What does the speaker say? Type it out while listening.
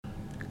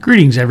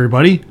Greetings,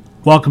 everybody.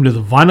 Welcome to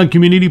the Vinyl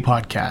Community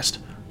Podcast.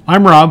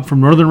 I'm Rob from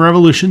Northern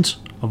Revolutions,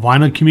 a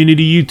vinyl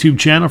community YouTube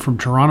channel from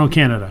Toronto,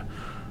 Canada.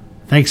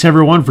 Thanks,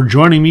 everyone, for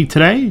joining me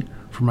today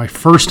for my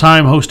first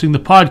time hosting the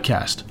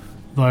podcast,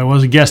 though I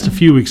was a guest a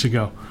few weeks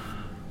ago.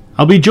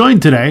 I'll be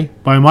joined today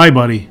by my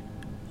buddy,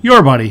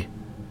 your buddy,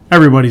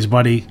 everybody's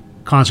buddy,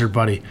 Concert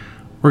Buddy.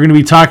 We're going to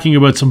be talking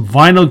about some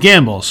vinyl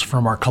gambles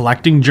from our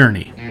collecting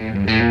journey.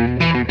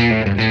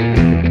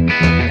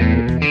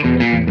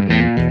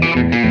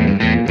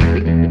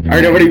 All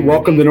right, everybody,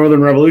 welcome to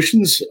Northern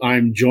Revolutions.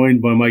 I'm joined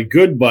by my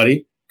good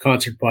buddy,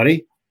 Concert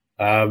Buddy.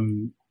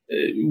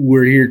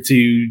 We're here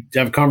to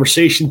have a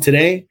conversation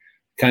today,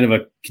 kind of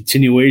a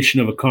continuation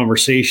of a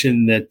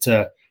conversation that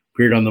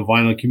appeared on the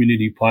Vinyl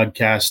Community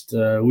Podcast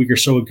a week or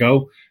so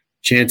ago.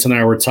 Chance and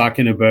I were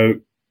talking about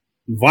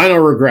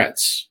vinyl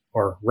regrets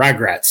or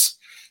regrets,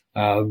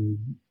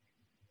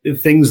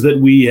 things that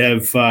we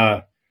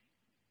have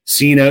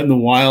seen out in the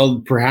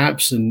wild,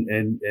 perhaps,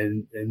 and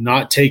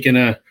not taken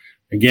a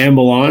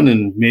gamble on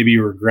and maybe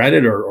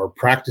regretted, or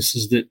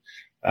practices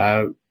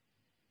that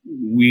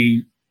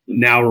we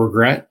now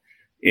regret.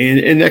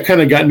 And that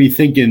kind of got me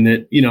thinking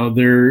that, you know,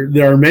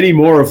 there are many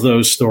more of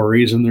those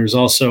stories, and there's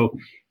also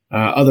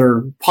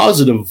other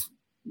positive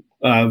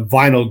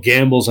vinyl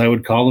gambles, I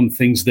would call them,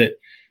 things that,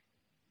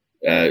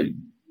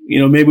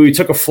 maybe we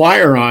took a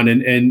flyer on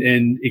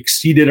and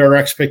exceeded our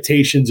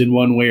expectations in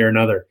one way or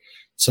another.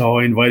 So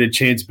I invited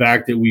Chance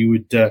back that we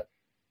would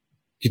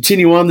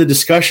continue on the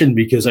discussion,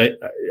 because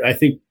I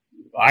think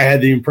I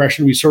had the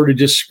impression we sort of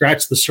just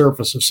scratched the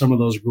surface of some of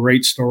those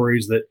great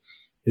stories that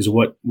is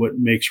what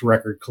makes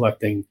record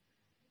collecting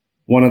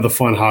one of the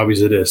fun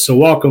hobbies it is. So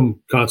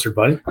welcome, Concert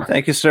Buddy.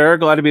 Thank you, sir.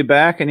 Glad to be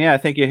back. And yeah, I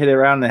think you hit it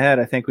right on the head.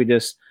 I think we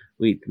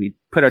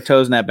put our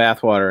toes in that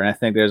bathwater, and I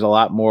think there's a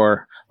lot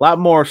more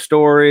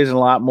stories and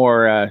a lot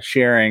more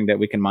sharing that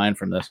we can mine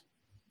from this.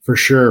 For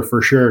sure.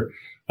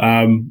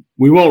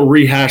 We won't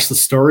rehash the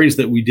stories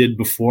that we did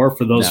before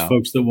for those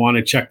folks that want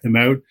to check them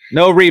out.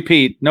 No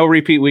repeat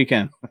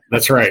weekend.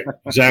 That's right.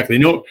 Exactly.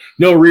 No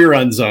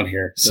reruns on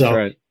here. That's so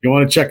right. If you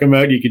want to check them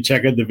out, you can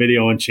check out the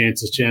video on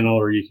Chance's channel,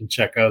 or you can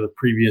check out the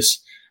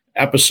previous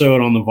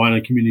episode on the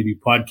Vinyl Community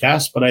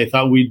Podcast. But I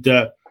thought we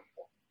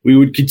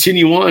would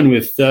continue on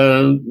with,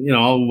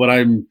 what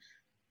I'm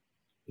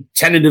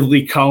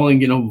tentatively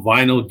calling,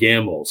 vinyl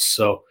gambles.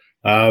 So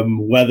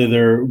whether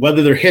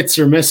they're hits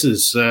or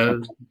misses,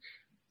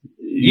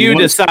 You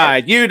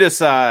decide.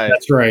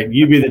 That's right.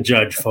 You be the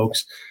judge,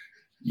 folks.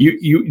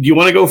 You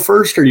want to go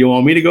first, or you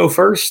want me to go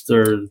first,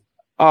 or?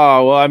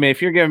 Oh, well, I mean,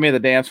 if you're giving me the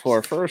dance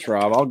floor first,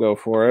 Rob, I'll go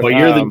for it. Well,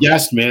 you're the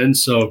guest, man,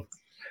 so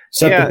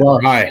set the bar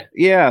high.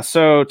 Yeah,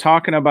 so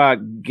talking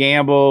about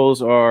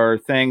gambles or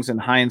things in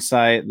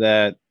hindsight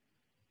that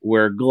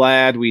we're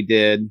glad we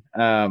did.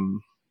 So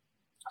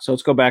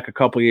let's go back a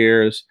couple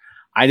years.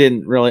 I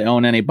didn't really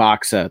own any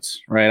box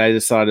sets, right? I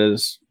just thought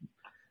it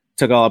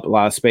took up a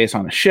lot of space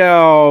on the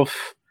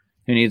shelf.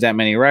 Who needs that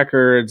many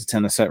records? It's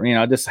in the set,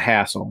 just a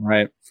hassle,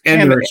 right?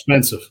 And they're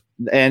expensive.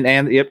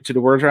 And yep, to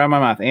the words right out of my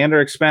mouth, and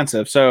they're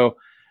expensive. So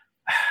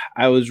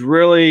I was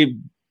really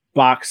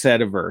box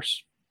set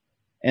averse.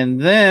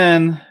 And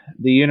then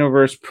the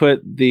universe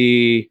put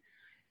the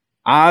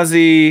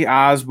Ozzy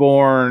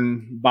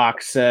Osbourne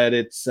box set.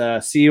 It's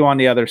See You on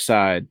the Other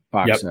Side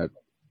box set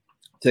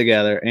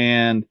together.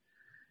 And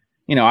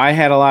I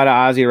had a lot of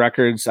Ozzy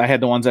records. I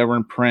had the ones that were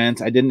in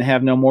print. I didn't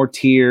have No More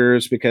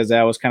Tears, because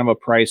that was kind of a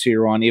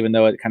pricier one, even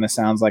though it kind of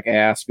sounds like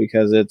ass,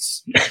 because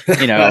it's,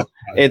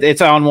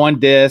 it's on one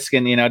disc,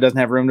 and, it doesn't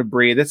have room to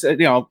breathe. It's,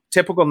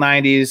 typical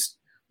 90s,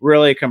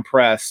 really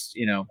compressed,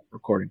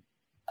 recording.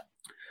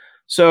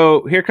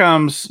 So here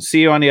comes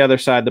See You on the Other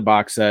Side, the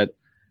box set.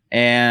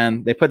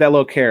 And they put that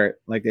little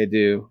carrot like they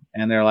do.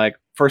 And they're like,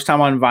 first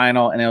time on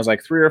vinyl. And it was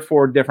like 3 or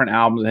 4 different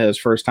albums of his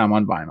first time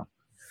on vinyl.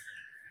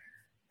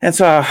 And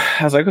so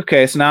I was like,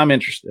 okay, so now I'm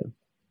interested.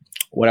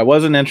 What I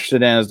wasn't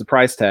interested in is the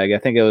price tag. I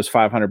think it was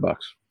 $500.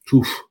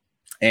 Oof.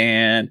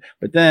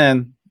 But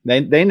then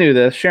they knew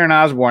this. Sharon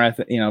Osbourne,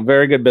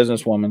 very good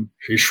businesswoman.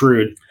 She's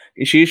shrewd.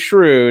 She's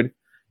shrewd,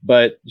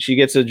 but she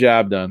gets the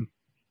job done.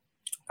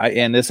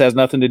 And this has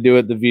nothing to do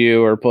with The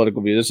View or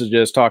Political View. This is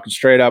just talking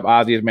straight up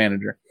Ozzy's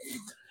manager.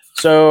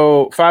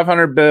 So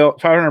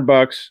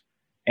 $500,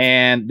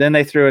 and then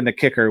they threw in the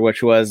kicker,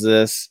 which was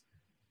this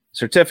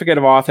certificate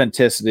of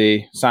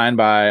authenticity signed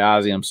by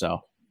Ozzy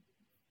himself.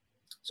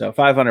 So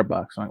 $500.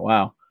 I'm like,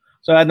 wow.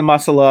 So I had to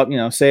muscle up,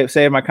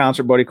 save my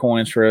Concert Buddy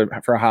coins for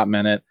a hot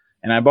minute,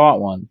 and I bought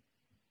one.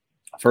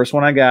 First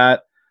one I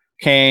got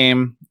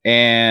came,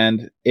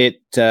 and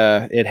it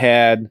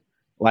had,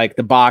 like,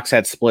 the box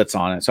had splits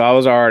on it. So I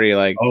was already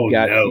like, you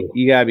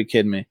gotta be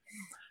kidding me.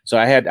 So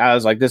I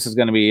was like, this is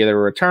going to be either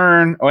a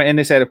return, and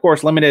they said, of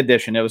course, limited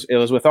edition. It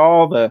was with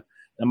all the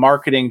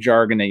marketing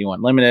jargon that you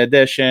want. Limited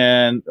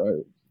edition.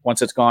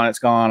 Once it's gone,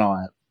 all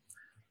that.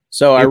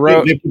 So I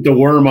wrote. They put the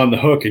worm on the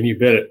hook, and you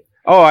bit it.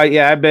 Oh,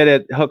 I bit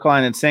it hook,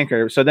 line, and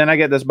sinker. So then I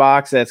get this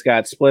box that's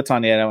got splits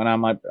on the end, and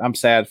I'm like, I'm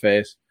sad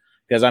face,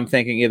 because I'm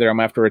thinking either I'm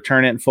going to have to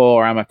return it in full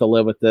or I'm going to have to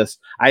live with this.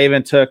 I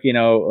even took,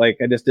 like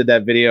I just did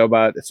that video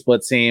about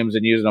split seams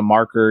and using a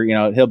marker,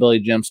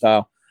 Hillbilly Jim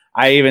style.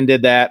 I even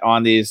did that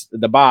on the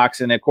box.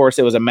 And of course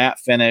it was a matte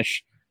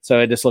finish. So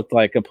it just looked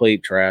like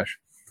complete trash.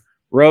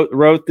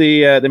 Wrote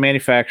the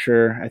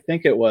manufacturer. I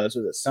think was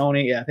it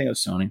Sony? Yeah, I think it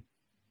was Sony.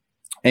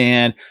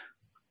 And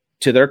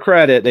to their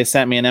credit, they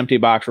sent me an empty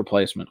box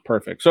replacement.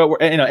 Perfect. So,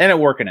 and it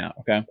working out.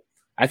 Okay.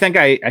 I think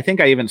I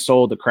even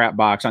sold the crap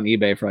box on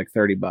eBay for like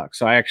 $30.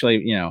 So I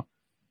actually,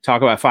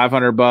 talk about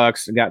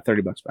 $500 and got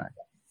 $30 back.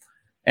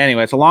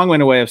 Anyway, it's a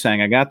long-winded way of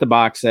saying I got the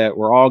box set.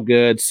 We're all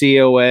good.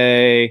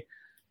 COA,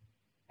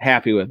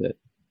 happy with it.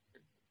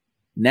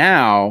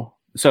 Now,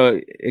 so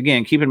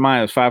again, keep in mind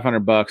it was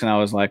 $500 and I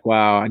was like,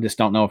 wow, I just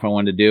don't know if I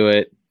wanted to do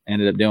it.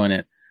 Ended up doing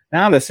it.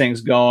 Now this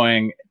thing's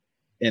going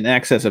in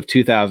excess of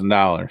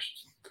 $2,000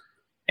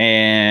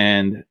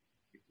 and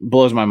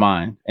blows my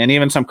mind. And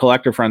even some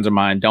collector friends of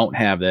mine don't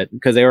have it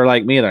because they were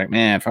like me. They're like,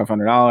 man,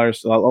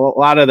 $500, a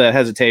lot of the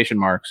hesitation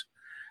marks.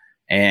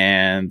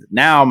 And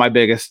now my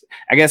biggest,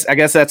 I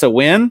guess that's a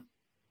win,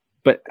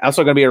 but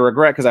also going to be a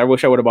regret because I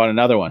wish I would have bought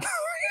another one.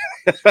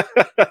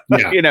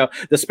 To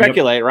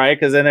speculate, right?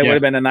 Because then it would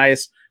have been a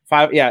nice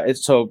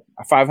it's so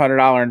a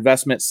 $500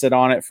 investment, sit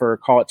on it for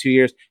call it 2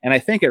 years. And I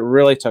think it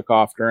really took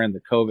off during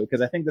the COVID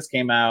because I think this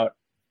came out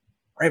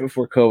right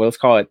before COVID. Let's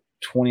call it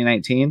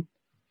 2019.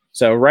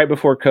 So right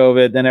before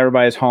COVID, then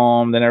everybody's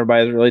home, then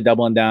everybody's really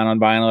doubling down on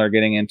vinyl or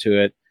getting into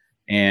it.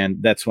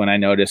 And that's when I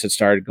noticed it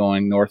started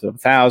going north of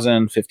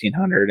 1,000,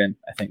 1,500. And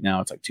I think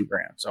now it's like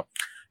 $2,000. So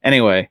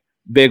anyway,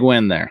 big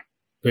win there.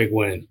 Big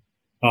win.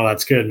 Oh,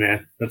 that's good,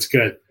 man. That's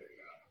good.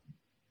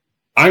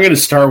 I'm going to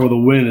start with a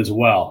win as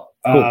well.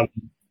 Cool.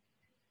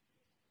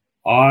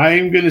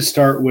 I'm going to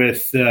start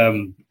with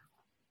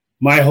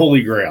my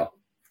holy grail.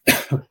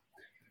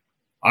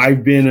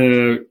 I've been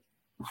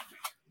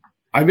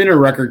a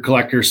record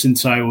collector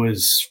since I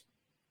was,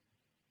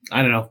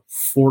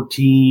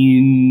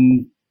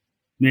 14,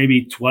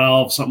 maybe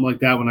 12, something like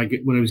that. When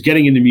I was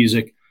getting into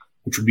music,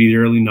 which would be the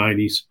early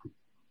 90s,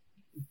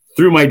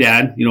 through my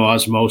dad,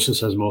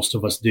 osmosis, as most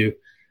of us do.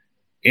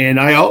 And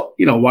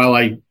while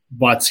I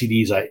bought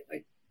CDs, I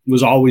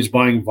was always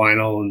buying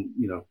vinyl, and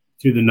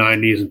through the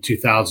 90s and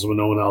 2000s when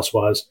no one else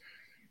was.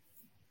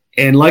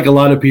 And like a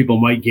lot of people,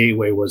 my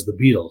gateway was the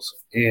Beatles.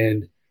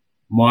 And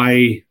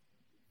my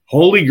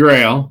holy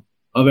grail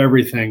of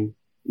everything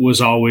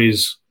was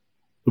always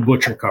the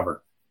Butcher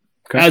cover,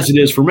 as it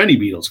is for many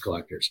Beatles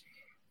collectors.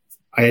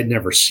 I had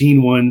never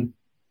seen one.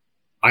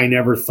 I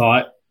never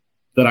thought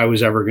that I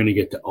was ever going to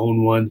get to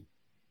own one.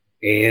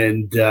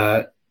 And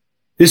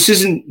this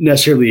isn't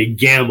necessarily a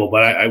gamble,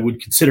 but I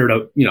would consider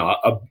it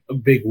a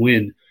big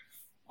win.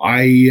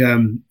 I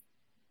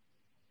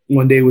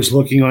one day was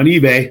looking on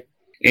eBay,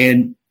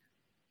 and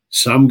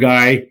some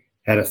guy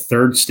had a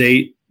third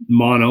state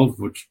mono,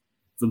 which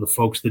for the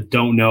folks that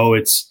don't know,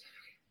 it's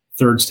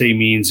third state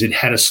means it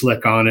had a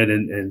slick on it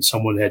and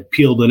someone had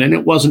peeled it. And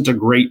it wasn't a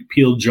great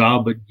peel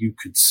job, but you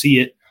could see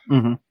it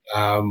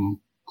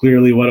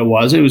clearly what it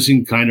was. It was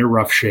in kind of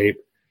rough shape.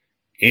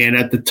 And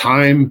at the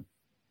time,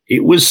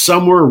 it was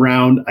somewhere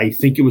around, I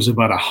think it was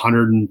about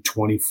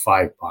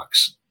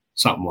 $125,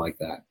 something like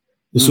that.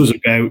 This was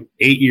about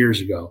 8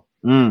 years ago.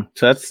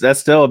 So that's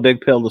still a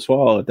big pill to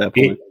swallow at that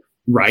point.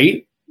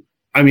 Right?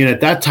 I mean, at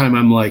that time,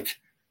 I'm like,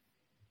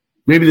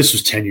 maybe this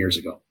was 10 years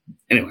ago.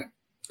 Anyway.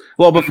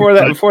 Well, before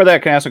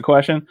that, can I ask a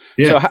question?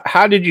 Yeah. So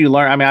how did you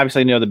learn? I mean,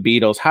 obviously, the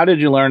Beatles. How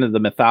did you learn the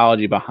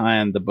mythology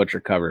behind the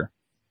Butcher cover?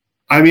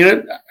 I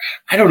mean,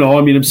 I don't know.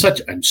 I mean, I'm such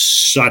a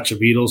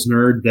Beatles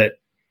nerd that,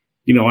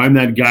 I'm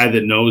that guy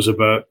that knows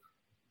about,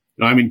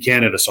 I'm in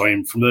Canada, so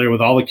I'm familiar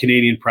with all the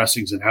Canadian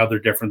pressings and how they're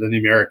different than the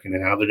American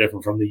and how they're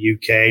different from the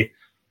UK.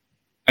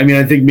 I mean,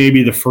 I think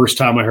maybe the first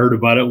time I heard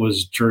about it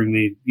was during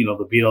the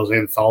Beatles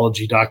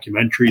anthology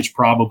documentaries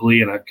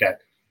probably. And I've got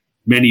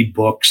many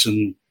books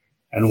and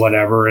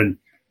whatever. And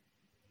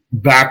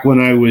back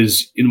when I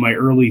was in my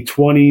early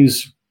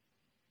 20s,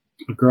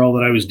 a girl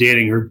that I was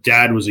dating, her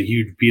dad was a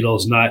huge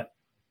Beatles nut.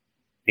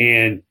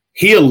 And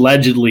he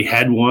allegedly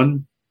had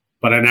one,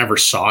 but I never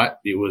saw it.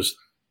 It was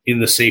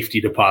in the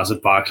safety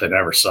deposit box. I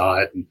never saw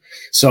it. And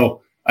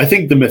so I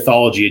think the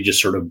mythology had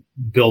just sort of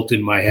built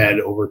in my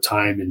head over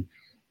time, and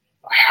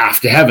I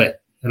have to have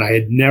it. And I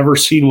had never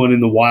seen one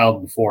in the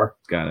wild before.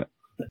 Got it.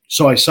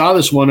 So I saw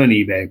this one on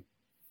eBay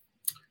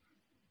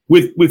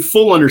with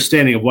full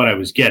understanding of what I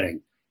was getting.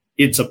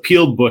 It's a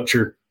peeled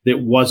Butcher that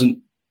wasn't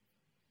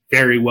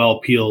very well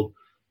peeled.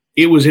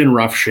 It was in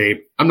rough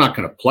shape. I'm not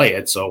going to play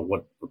it, so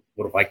what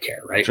do I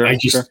care, right? Sure,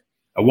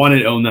 I wanted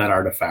to own that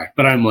artifact,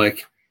 but I'm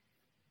like,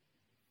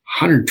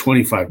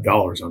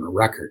 $125 on a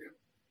record.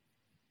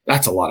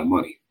 That's a lot of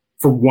money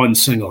for one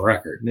single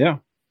record. Yeah.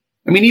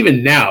 I mean,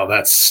 even now,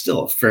 that's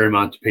still a fair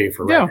amount to pay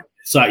for a record.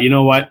 So, you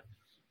know what?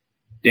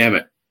 Damn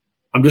it.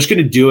 I'm just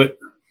going to do it.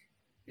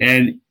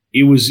 And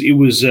it was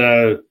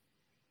an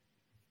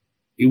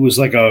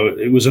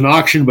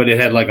auction, but it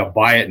had like a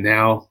buy it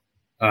now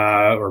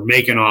or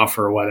make an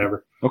offer or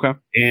whatever. Okay.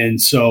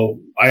 And so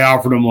I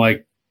offered him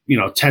like,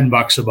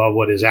 $10 above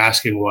what his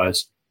asking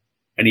was,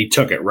 and he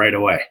took it right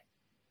away.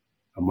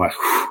 I'm like,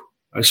 whew.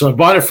 So I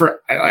bought it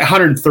for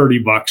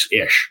 $130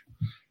 ish,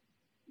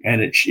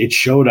 and it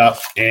showed up,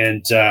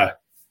 and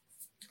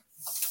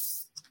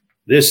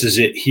this is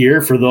it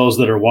here. For those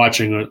that are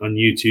watching on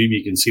YouTube,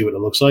 you can see what it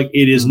looks like.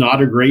 It is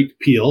not a great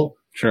peel,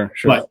 sure,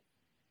 but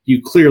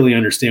you clearly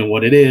understand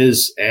what it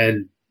is,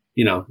 and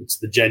it's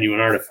the genuine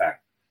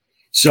artifact.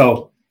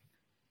 So,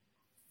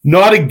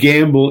 not a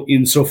gamble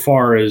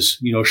insofar as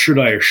should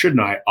I or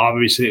shouldn't I?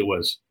 Obviously, it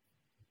was,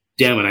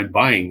 damn it, I'm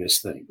buying this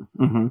thing.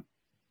 Mm-hmm.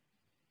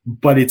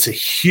 But it's a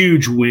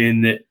huge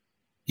win that,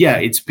 yeah,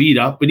 it's beat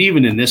up, but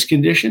even in this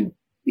condition,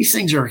 these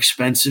things are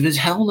expensive as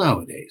hell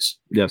nowadays.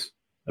 Yes.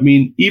 I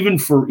mean, even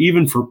for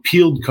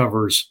peeled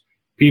covers,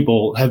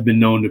 people have been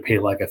known to pay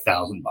like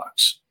 $1,000,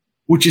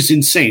 which is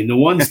insane. The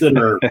ones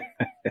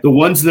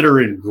that are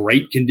in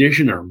great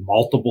condition are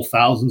multiple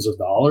thousands of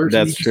dollars.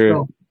 That's true.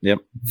 Go, yep.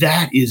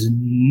 That is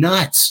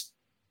nuts.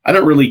 I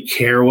don't really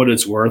care what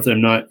it's worth.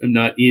 I'm not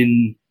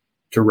into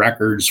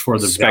records for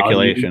the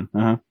speculation.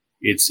 Uh-huh.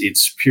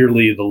 It's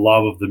purely the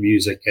love of the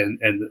music and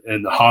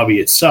the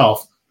hobby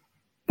itself.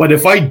 But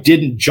if I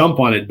didn't jump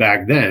on it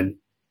back then,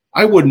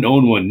 I wouldn't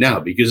own one now,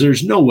 because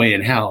there's no way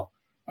in hell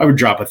I would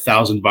drop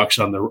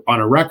 $1,000 on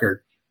a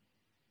record,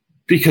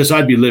 because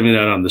I'd be living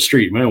out on the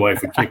street. My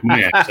wife would kick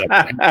my ass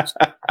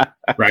up,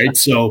 right?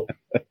 So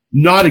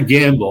not a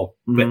gamble,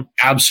 but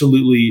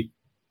absolutely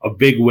a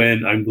big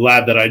win. I'm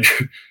glad that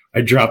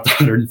I dropped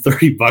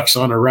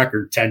 $130 on a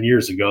record 10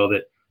 years ago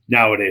that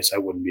nowadays I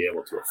wouldn't be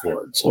able to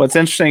afford. So. Well, it's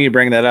interesting you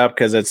bring that up,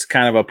 because it's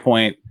kind of a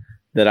point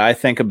that I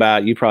think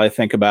about, you probably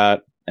think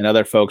about, and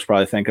other folks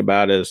probably think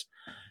about, is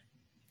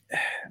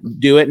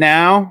do it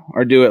now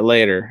or do it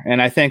later. And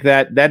I think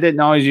that didn't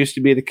always used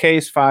to be the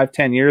case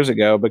 5-10 years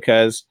ago,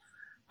 because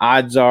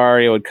odds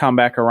are it would come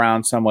back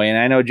around some way. And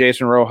I know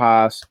Jason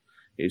Rojas,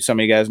 some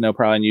of you guys know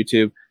probably on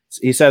YouTube,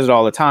 he says it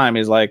all the time.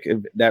 He's like,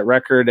 that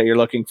record that you're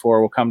looking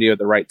for will come to you at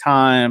the right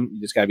time.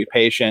 You just got to be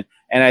patient.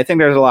 And I think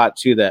there's a lot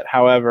to that.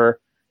 However,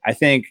 I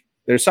think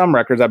there's some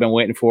records I've been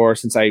waiting for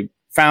since I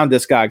found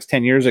Discogs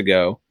 10 years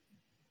ago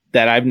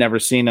that I've never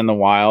seen in the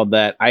wild,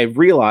 that I've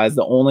realized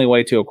the only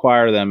way to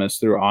acquire them is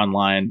through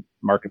online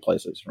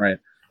marketplaces, right?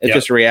 It's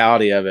just a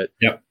reality of it.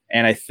 Yep.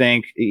 And I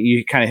think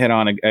you kind of hit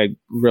on a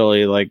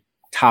really like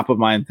top of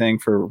mind thing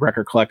for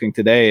record collecting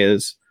today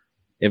is,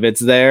 if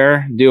it's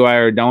there, do I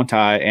or don't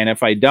I? And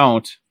if I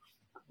don't,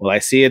 will I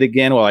see it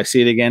again? Will I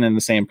see it again in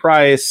the same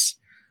price?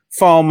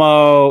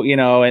 FOMO,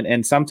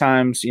 and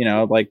sometimes,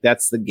 like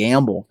that's the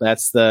gamble.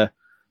 That's the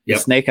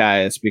snake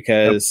eyes,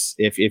 because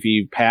if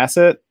you pass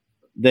it,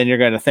 then you're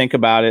going to think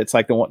about it. It's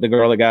like the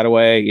girl that got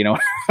away,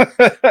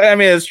 I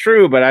mean, it's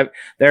true, but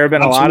there have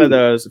been a lot of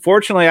those.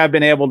 Fortunately, I've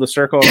been able to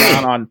circle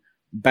around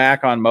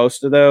back on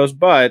most of those,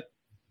 but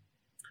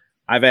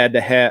I've had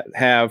to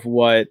have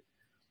what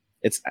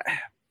it's,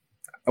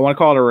 I want to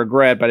call it a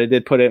regret, but I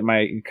did put it in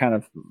my kind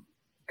of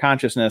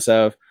consciousness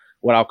of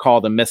what I'll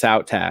call the miss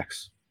out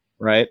tax.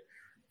 Right.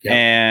 Yep.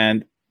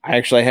 And I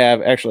I'll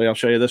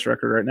show you this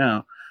record right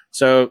now.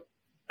 So,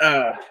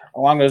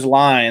 along those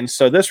lines,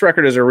 so this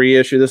record is a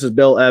reissue. This is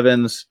Bill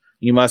Evans,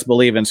 You Must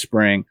Believe in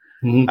Spring.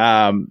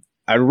 Mm-hmm.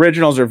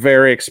 Originals are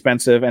very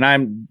expensive, and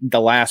I'm the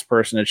last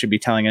person that should be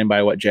telling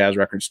anybody what jazz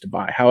records to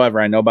buy.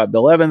 However, I know about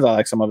Bill Evans. I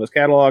like some of his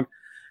catalog.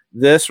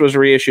 This was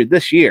reissued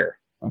this year.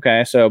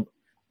 Okay. So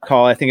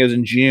I think it was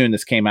in June,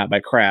 this came out by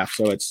Kraft.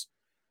 So it's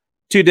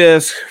 2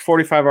 discs,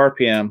 45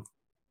 RPM.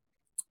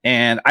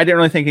 And I didn't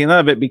really think anything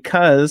of it,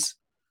 because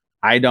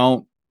I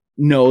don't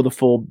know the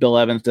full Bill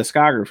Evans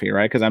discography,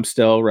 right? Because I'm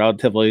still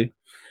relatively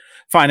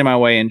finding my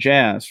way in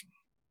jazz.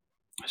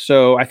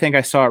 So I think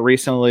I saw it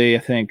recently. I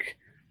think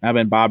I've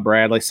been Bob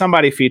Bradley.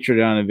 Somebody featured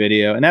it on a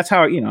video. And that's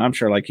how, I'm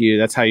sure like you,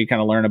 that's how you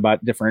kind of learn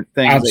about different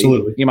things.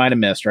 Absolutely. That you might have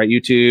missed, right?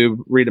 YouTube,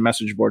 read the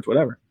message boards,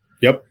 whatever.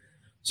 Yep.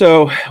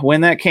 So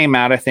when that came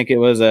out, I think it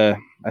was a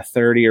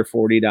 $30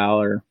 or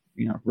 $40,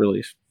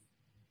 release.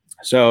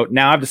 So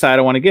now I've decided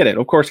I want to get it.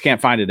 Of course,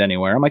 can't find it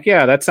anywhere. I'm like,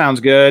 yeah, that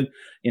sounds good.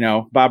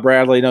 Bob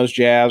Bradley knows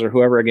jazz, or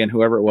whoever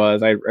it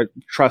was. I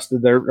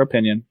trusted their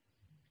opinion.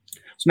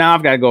 So now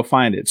I've got to go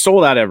find it.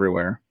 Sold out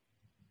everywhere.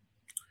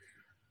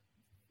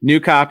 New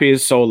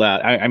copies sold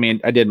out. I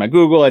mean, I did my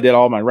Google. I did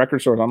all my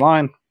record stores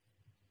online.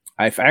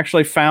 I've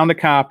actually found a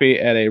copy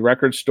at a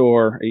record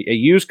store, a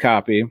used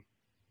copy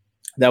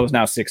that was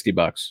now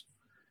 $60.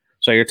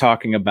 So you're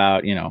talking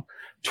about,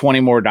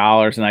 $20 more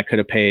than I could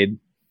have paid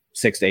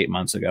 6 to 8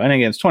 months ago. And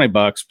again, it's $20.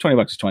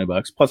 $20 is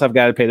 $20. Plus I've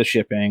got to pay the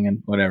shipping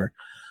and whatever.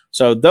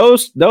 So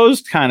those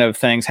kind of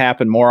things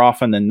happen more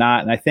often than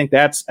not. And I think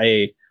that's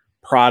a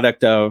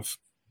product of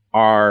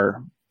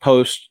our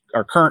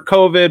current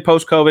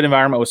post-COVID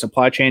environment, with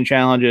supply chain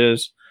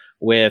challenges,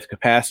 with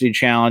capacity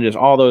challenges,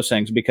 all those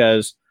things,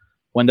 because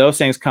when those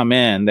things come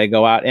in, they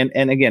go out. And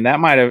again,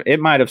 it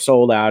might have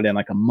sold out in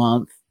like a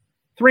month,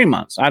 3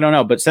 months. I don't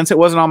know. But since it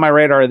wasn't on my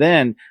radar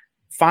then,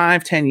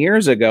 5-10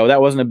 years ago,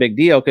 that wasn't a big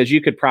deal, because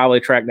you could probably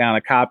track down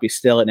a copy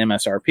still at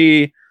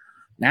MSRP,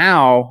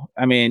 Now,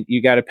 I mean,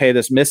 you got to pay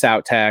this miss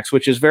out tax,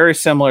 which is very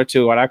similar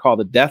to what I call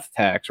the death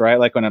tax, right?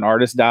 Like when an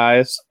artist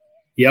dies.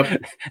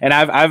 Yep. And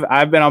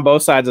I've been on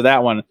both sides of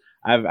that one.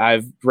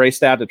 I've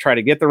raced out to try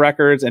to get the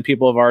records, and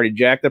people have already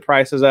jacked the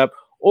prices up.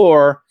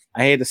 Or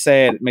I hate to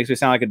say it, it makes me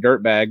sound like a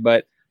dirtbag,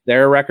 but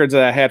there are records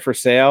that I had for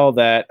sale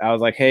that I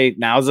was like, hey,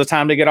 now's the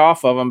time to get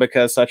off of them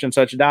because such and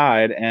such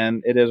died,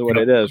 and it is what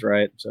it is,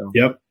 right? So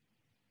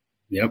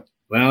Yep.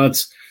 Well,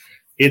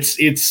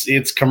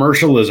 it's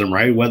commercialism,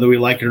 right? Whether we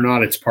like it or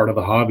not, it's part of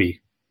the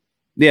hobby.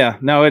 Yeah,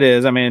 no, it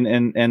is. I mean,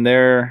 and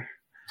they're,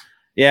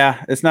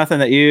 yeah, it's nothing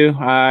that you,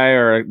 I,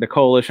 or the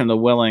coalition, the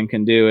willing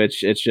can do. It's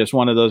just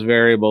one of those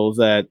variables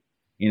that,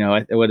 you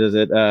know, what is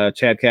it?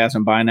 Chad Cass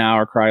and buy now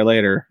or cry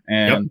later.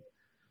 And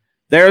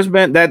there's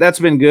been that's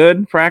been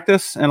good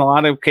practice in a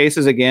lot of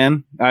cases.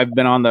 Again, I've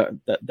been on the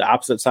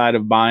opposite side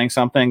of buying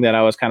something that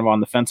I was kind of on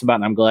the fence about,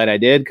 and I'm glad I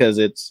did because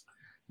it's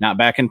not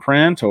back in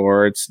print,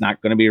 or it's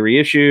not going to be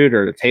reissued,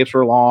 or the tapes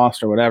were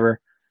lost or whatever.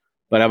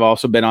 But I've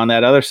also been on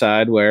that other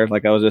side where,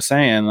 like I was just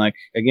saying, like,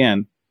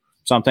 again,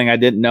 something I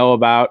didn't know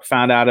about,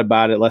 found out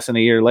about it less than a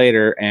year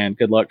later, and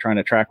good luck trying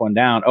to track one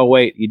down. Oh,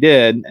 wait, you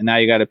did, and now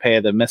you got to pay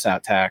the miss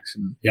out tax.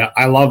 Yeah,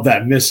 I love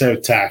that miss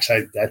out tax.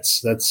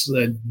 That's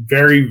a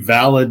very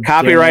valid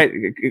copyright,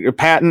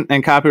 patent,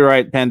 and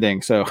copyright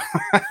pending. So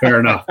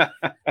fair enough.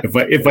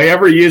 If I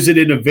ever use it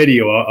in a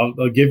video,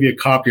 I'll give you a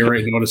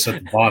copyright notice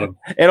at the bottom.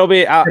 It'll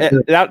be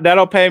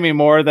that'll pay me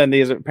more than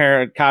these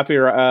apparent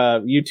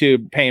copyright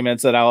YouTube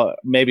payments that I'll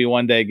maybe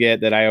one day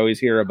get that I always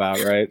hear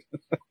about. Right?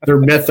 They're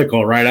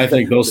mythical, right? I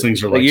think those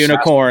things are like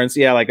unicorns.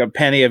 Yeah, like a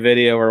penny a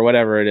video or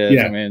whatever it is.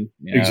 Yeah, I mean,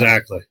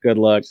 exactly. Good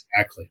luck.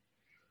 Exactly.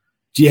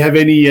 Do you have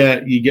any?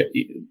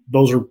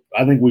 Those are.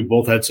 I think we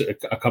both had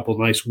a couple of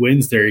nice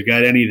wins there. You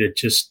got any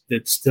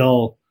that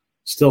still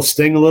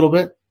sting a little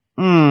bit?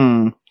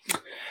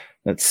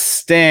 That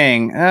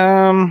sting.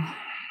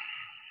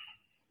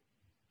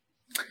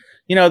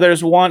 You know,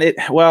 there's one.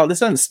 Well, this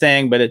doesn't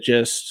sting, but it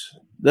just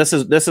this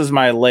is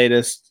my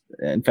latest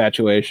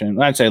infatuation.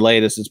 When I say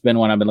latest, it's been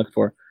one I've been looking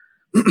for.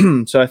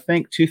 So I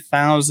think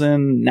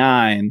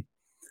 2009,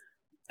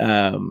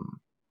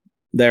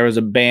 there was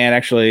a band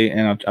actually,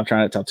 and I'm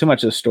trying to tell too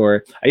much of the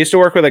story. I used to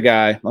work with a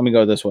guy. Let me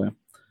go this way.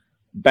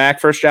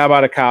 First job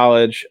out of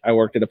college, I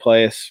worked at a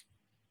place.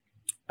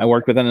 I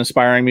worked with an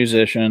aspiring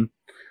musician.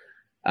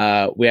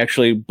 We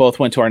actually both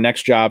went to our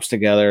next jobs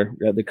together.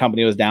 The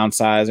company was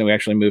downsized, and we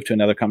actually moved to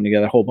another company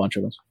together, a whole bunch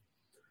of us.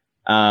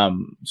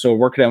 So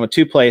working with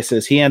two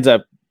places. He ends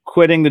up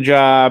quitting the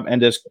job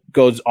and just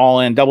goes all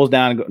in, doubles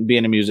down and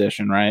being a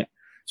musician, right?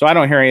 So I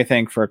don't hear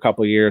anything for a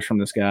couple of years from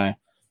this guy.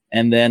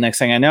 And then next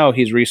thing I know,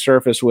 he's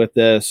resurfaced with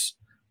this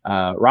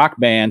rock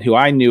band who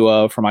I knew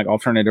of from like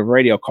alternative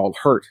radio called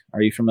Hurt.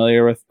 Are you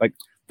familiar with like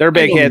their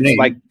big hits?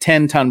 Like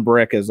 10 Ton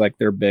Brick is like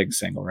their big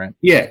single, right?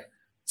 Yeah.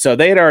 So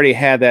they had already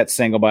had that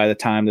single by the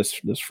time this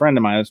friend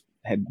of mine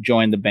had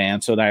joined the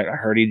band. So I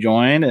heard he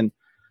joined, and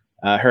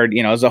heard,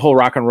 you know, as the whole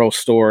rock and roll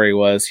story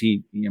was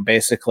he, you know,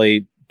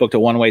 basically booked a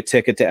one-way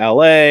ticket to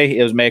LA.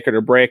 It was make it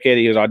or break it.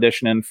 He was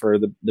auditioning for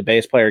the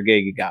bass player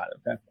gig. He got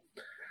it. Okay.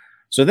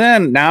 So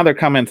then now they're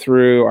coming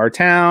through our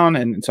town.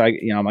 And so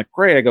I'm like,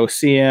 great. I go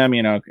see him,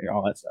 you know,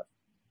 all that stuff.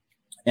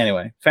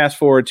 Anyway, fast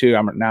forward to,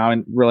 I'm now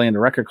really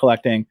into record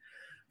collecting.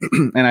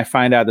 And I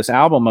find out this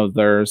album of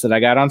theirs that I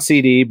got on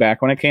CD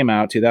back when it came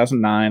out,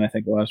 2009, I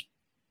think it was.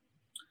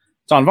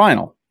 It's on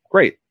vinyl.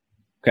 Great.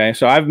 Okay.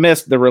 So I've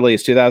missed the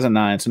release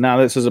 2009. So now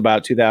this is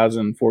about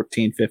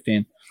 2014,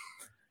 15.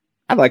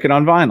 I'd like it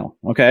on vinyl.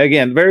 Okay.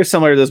 Again, very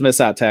similar to this miss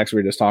out tax we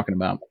were just talking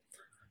about.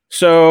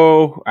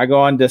 So I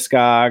go on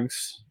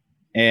Discogs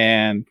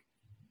and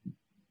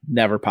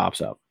never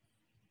pops up.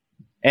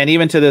 And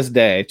even to this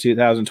day,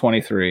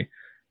 2023,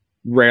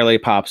 rarely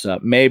pops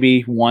up.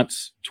 Maybe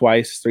once,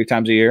 twice, 3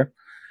 times a year.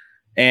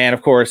 And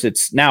of course,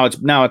 it's now it's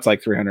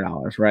like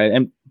 $300, right?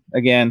 And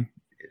again,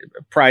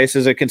 price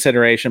is a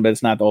consideration, but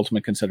it's not the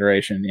ultimate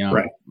consideration. You know,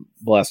 right.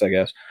 Bless, I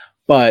guess.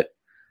 But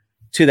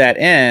to that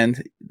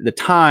end, the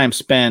time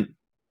spent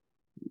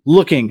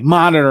looking,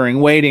 monitoring,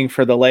 waiting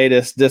for the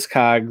latest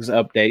Discogs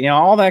update, you know,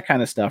 all that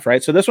kind of stuff,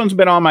 right? So this one's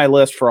been on my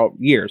list for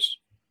years,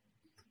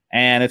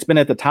 and it's been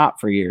at the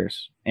top for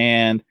years.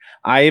 And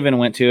I even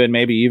went to, and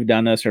maybe you've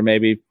done this, or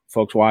maybe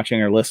folks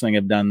watching or listening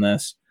have done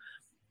this.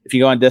 If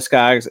you go on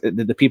Discogs,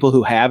 the people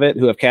who have it,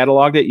 who have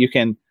cataloged it, you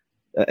can,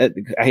 I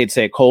hate to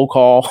say it, cold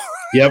call.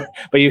 Yep.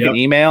 But you can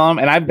email them.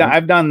 And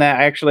I've done that.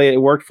 Actually,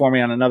 it worked for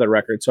me on another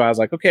record. So I was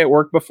like, okay, it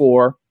worked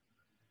before.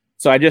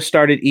 So I just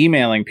started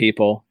emailing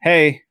people.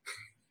 Hey,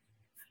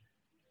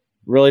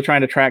 really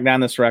trying to track down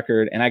this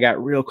record. And I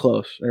got real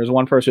close. There was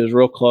one person who was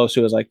real close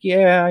who was like,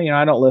 yeah, you know,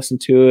 I don't listen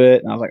to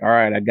it. And I was like, all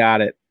right, I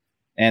got it.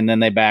 And then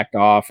they backed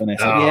off and they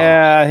said,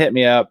 yeah, hit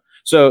me up.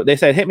 So they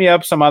said, hit me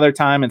up some other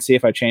time and see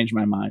if I change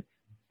my mind.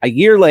 A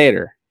year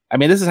later, I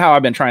mean, this is how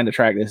I've been trying to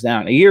track this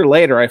down. A year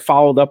later, I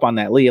followed up on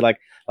that lead, like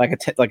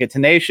a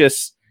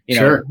tenacious,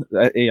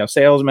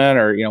 salesman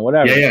or, you know,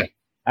 whatever. Yeah.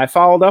 I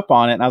followed up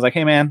on it and I was like,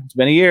 hey man, it's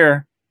been a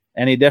year.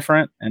 Any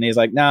different? And he's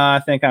like, nah, I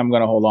think I'm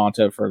going to hold on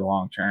to it for the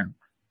long term.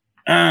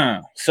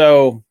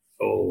 So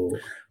Oh,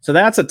 So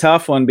that's a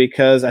tough one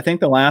because I think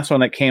the last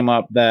one that came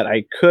up that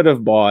I could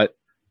have bought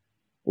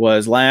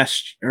was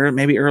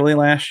maybe early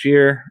last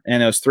year,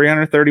 and it was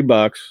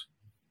 $330,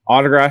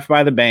 autographed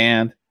by the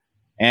band.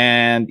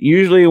 And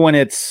usually when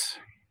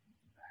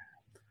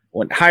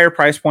higher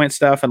price point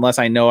stuff, unless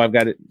I know I've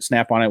got it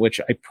snap on it, which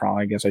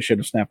I guess I should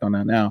have snapped on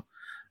that now.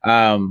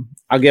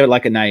 I'll give it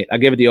like a night. I'll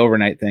give it the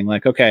overnight thing.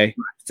 Like, okay,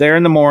 it's there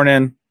in the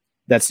morning.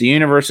 That's the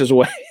universe's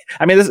way.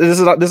 I mean, this is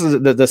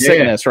the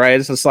sickness, right?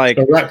 It's just like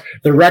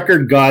the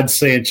record gods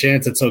saying,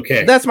 "Chance, it's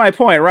okay." That's my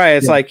point, right?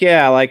 It's like,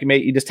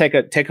 you just take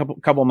a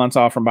couple months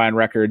off from buying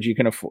records. You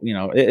can afford,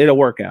 it'll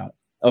work out.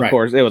 Of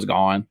course, it was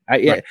gone.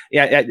 By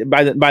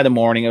the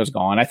morning, it was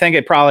gone. I think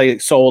it probably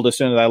sold as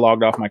soon as I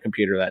logged off my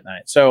computer that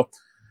night. So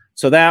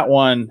that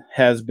one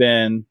has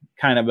been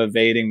kind of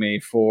evading me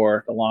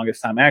for the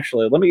longest time.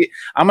 Actually,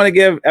 I'm going to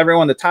give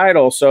everyone the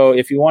title. So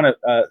if you want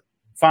to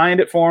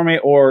find it for me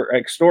or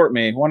extort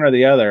me, one or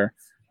the other,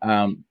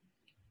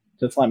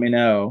 just let me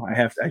know.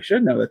 I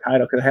should know the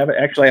title because I have it.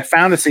 Actually, I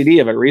found a CD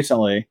of it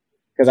recently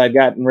because I'd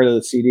gotten rid of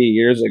the CD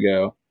years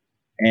ago.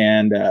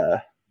 And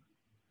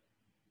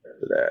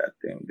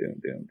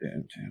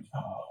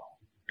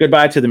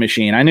Goodbye to the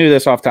Machine. I knew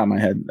this off the top of my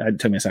head. It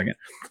took me a second.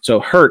 So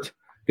Hurt,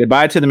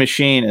 Goodbye to the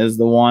Machine is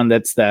the one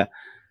that's the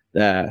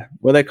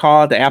what do they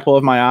call it? The apple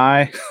of my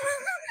eye.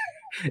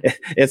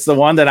 It's the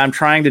one that I'm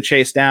trying to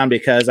chase down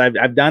because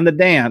I've done the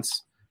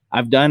dance.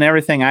 I've done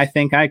everything I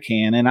think I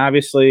can. And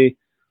obviously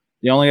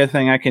the only other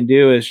thing I can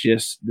do is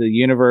just the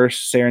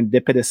universe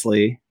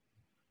serendipitously,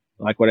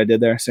 like what I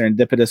did there,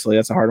 serendipitously.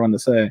 That's a hard one to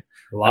say.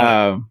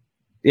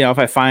 If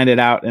I find it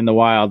out in the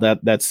wild,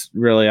 that's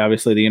really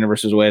obviously the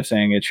universe's way of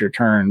saying it's your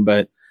turn.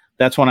 But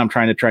that's what I'm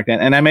trying to track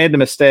down. And I made the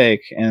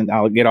mistake, and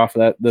I'll get off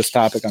of this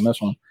topic on this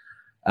one.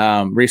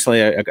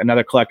 Recently,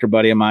 another collector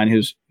buddy of mine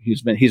who's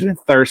been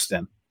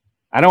thirsting.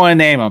 I don't want to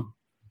name him,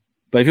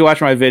 but if you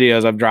watch my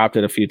videos, I've dropped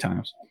it a few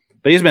times.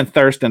 But he's been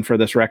thirsting for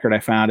this record I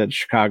found at the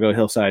Chicago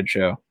Hillside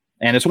show,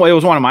 and it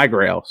was one of my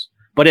grails,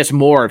 but it's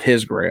more of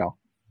his grail.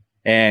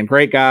 And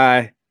great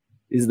guy,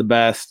 he's the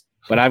best.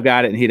 But I've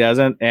got it and he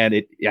doesn't, and I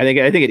think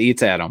it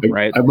eats at him,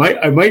 right?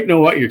 I might know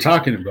what you're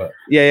talking about.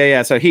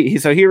 Yeah. So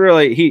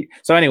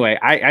anyway,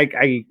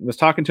 I was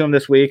talking to him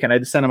this week, and I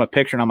just sent him a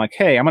picture, and I'm like,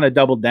 hey, I'm going to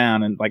double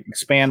down and like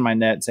expand my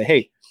net and say,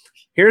 hey,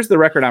 here's the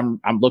record I'm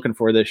looking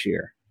for this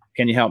year.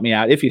 Can you help me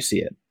out if you see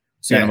it?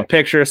 Send him a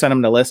picture, send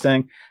him the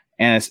listing,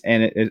 and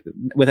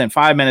within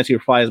 5 minutes he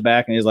replies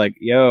back and he's like,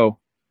 yo,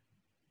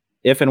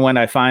 if and when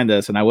I find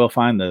this, and I will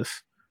find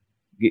this,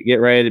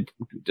 get ready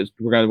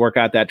we're going to work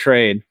out that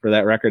trade for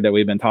that record that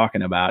we've been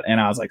talking about.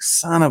 And I was like,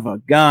 son of a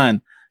gun,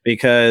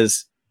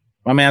 because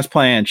my man's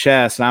playing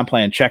chess and I'm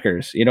playing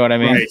checkers. You know what I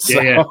mean?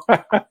 Right.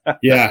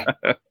 Yeah.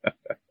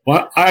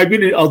 Well,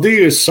 I'll do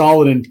you a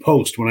solid in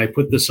post when I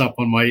put this up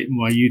on my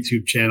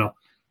YouTube channel.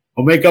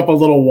 I'll make up a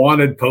little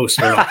wanted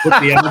poster. I'll put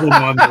the album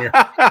on there.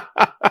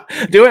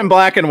 Do it in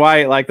black and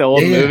white, like the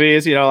old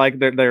movies, like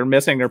they're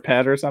missing their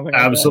pet or something.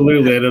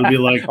 Absolutely. It'll be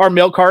like, or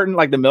milk carton,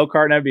 like the milk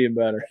carton. That'd be even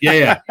better.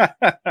 Yeah.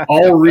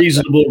 All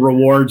reasonable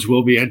rewards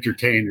will be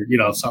entertained.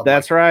 Something.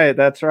 That's right.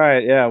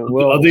 Yeah.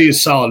 I'll do you a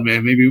solid,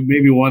 man.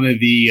 Maybe one of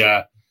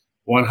the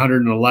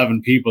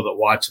 111 people that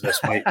watch this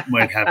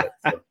might have it.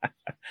 So.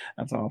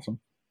 That's awesome.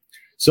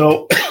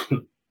 So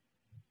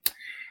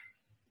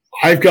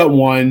I've got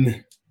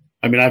one.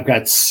 I mean, I've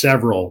got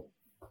several,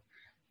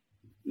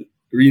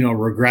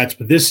 regrets,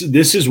 but this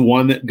is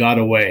one that got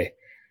away,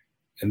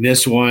 and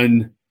this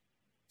one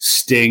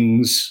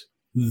stings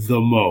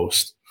the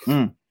most.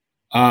 I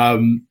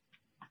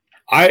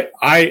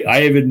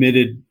have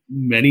admitted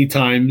many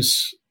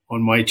times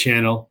on my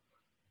channel,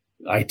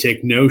 I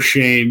take no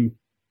shame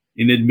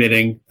in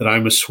admitting that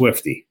I'm a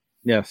Swiftie.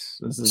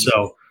 Yes.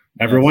 So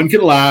everyone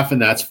can laugh,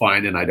 and that's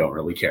fine, and I don't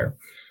really care.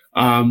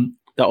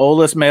 The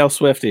oldest male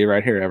Swiftie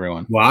right here,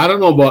 everyone. Well, I don't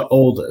know about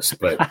oldest,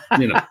 but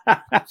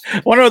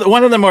one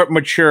of the more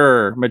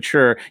mature.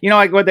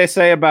 Like what they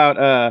say about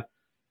have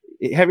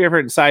you ever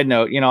heard, side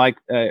note,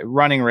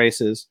 running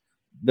races,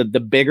 the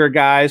bigger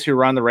guys who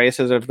run the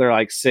races, if they're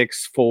like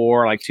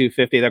 6'4", like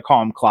 250, they call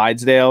them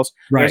Clydesdales.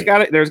 Right.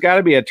 There's got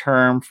to be a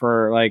term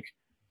for like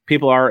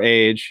people our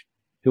age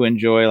who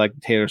enjoy like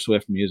Taylor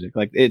Swift music.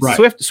 Like it's right.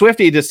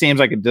 Swiftie just seems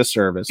like a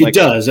disservice. It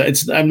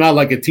does. I'm not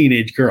like a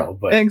teenage girl,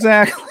 but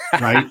exactly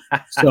right.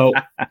 So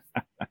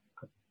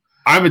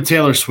I'm a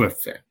Taylor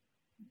Swift fan.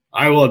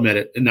 I will admit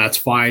it, and that's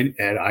fine.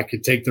 And I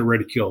can take the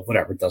ridicule,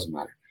 whatever. It doesn't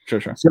matter. Sure.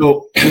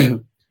 So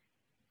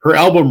her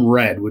album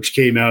Red, which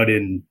came out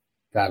in,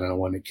 I don't know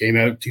when it came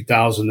out,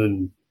 2000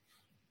 and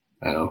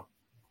I don't know,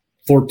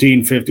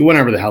 14, 15,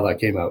 whenever the hell that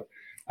came out.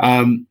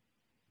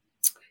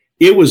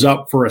 It was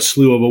up for a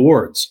slew of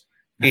awards.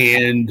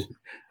 And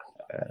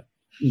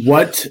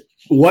what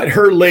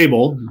her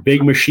label,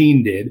 Big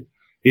Machine, did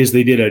is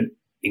they did an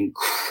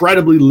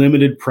incredibly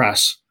limited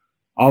press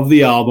of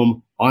the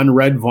album on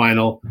red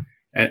vinyl.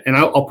 And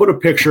I'll put a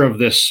picture of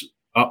this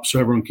up so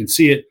everyone can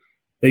see it.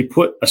 They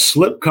put a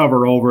slip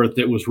cover over it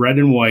that was red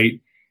and white,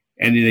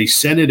 and they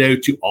sent it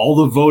out to all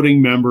the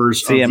voting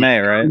members CMA, of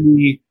the right?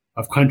 Academy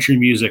of country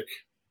music.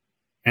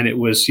 And it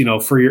was,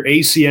 for your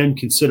ACM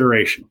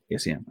consideration.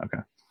 ACM,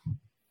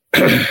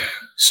 okay.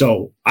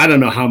 So I don't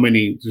know how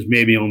many, there's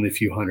maybe only a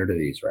few hundred of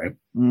these, right?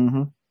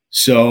 Mm-hmm.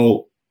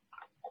 So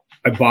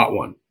I bought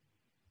one.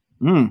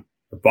 I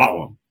bought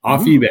one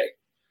off eBay.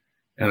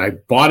 And I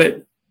bought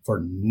it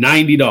for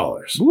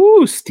 $90.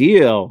 Ooh,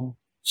 steal.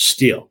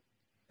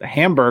 The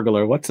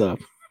Hamburglar, what's up?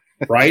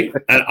 Right?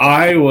 And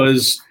I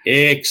was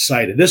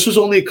excited. This was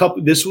only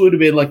this would have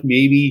been like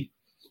maybe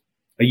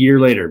a year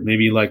later,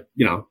 maybe like,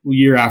 a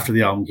year after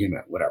the album came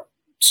out, whatever.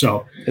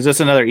 So is this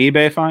another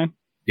eBay find?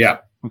 Yeah.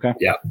 Okay.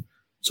 Yeah.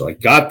 So I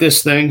got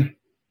this thing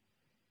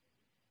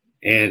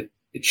and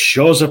it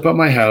shows up at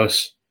my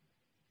house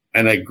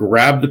and I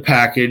grabbed the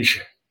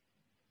package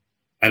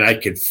and I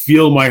could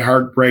feel my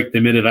heart break the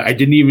minute I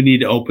didn't even need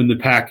to open the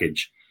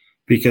package,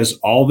 because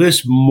all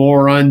this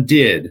moron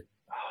did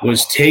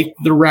was take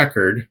the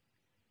record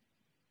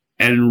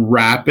and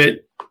wrap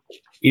it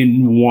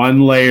in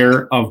one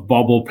layer of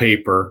bubble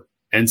paper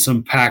and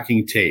some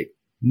packing tape.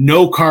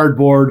 No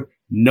cardboard,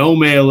 no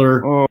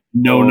mailer,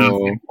 no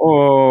nothing.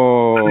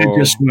 And I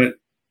just went,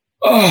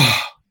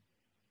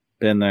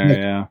 been there,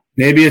 yeah.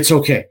 Maybe it's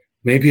okay.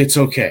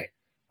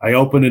 I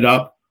open it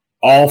up.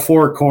 All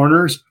four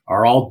corners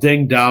are all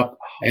dinged up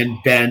and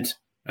bent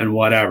and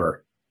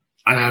whatever.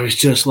 And I was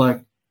just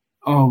like,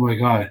 oh my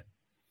God.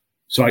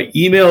 So I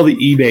emailed the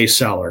eBay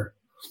seller,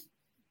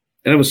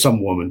 and it was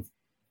some woman.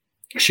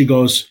 She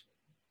goes,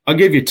 I'll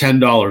give you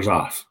 $10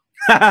 off.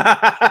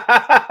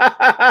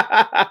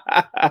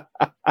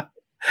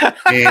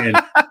 And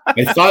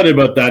I thought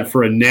about that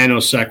for a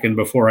nanosecond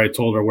before I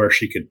told her where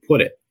she could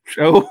put it.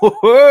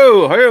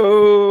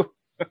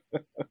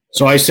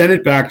 So I sent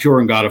it back to her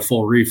and got a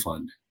full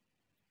refund.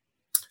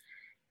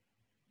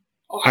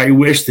 I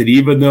wish that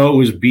even though it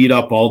was beat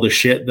up all the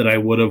shit, that I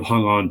would have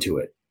hung on to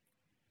it.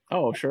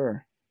 Oh,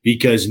 sure.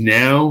 Because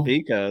now,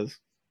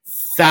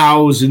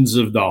 thousands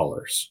of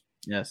dollars.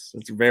 Yes,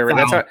 it's very.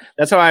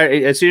 That's how I.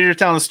 As soon as you're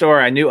telling the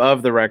story, I knew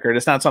of the record.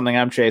 It's not something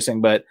I'm chasing,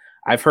 but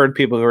I've heard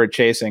people who are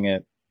chasing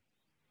it.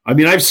 I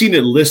mean, I've seen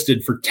it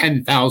listed for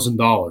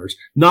 $10,000.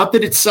 Not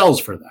that it sells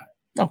for that.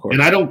 Of course.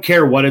 And I don't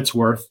care what it's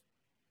worth.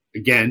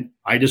 Again,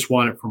 I just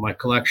want it for my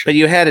collection. But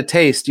you had a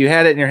taste. You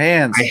had it in your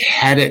hands. I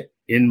had it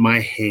in my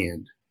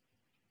hand.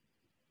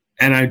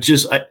 And I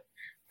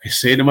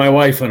say to my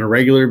wife on a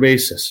regular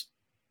basis,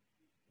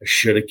 I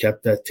should have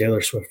kept that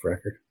Taylor Swift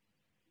record.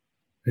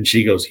 And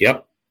she goes,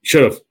 yep,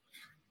 should have.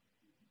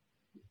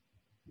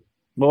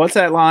 Well, what's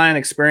that line?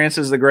 Experience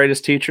is the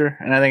greatest teacher.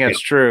 And I think that's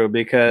true,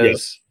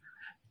 because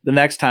the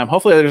next time,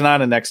 hopefully there's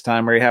not a next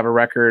time where you have a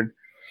record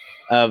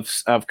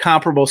of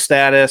comparable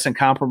status and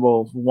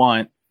comparable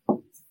want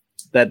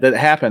that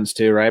happens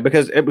to, right?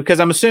 Because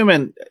I'm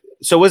assuming,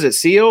 so was it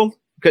sealed?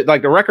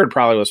 Like the record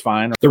probably was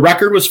fine. The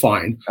record was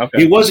fine.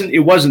 Okay. It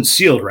wasn't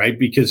sealed, right?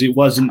 Because it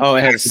wasn't. Oh,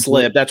 it had a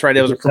slip. That's right.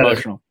 It was a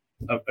promotional.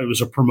 It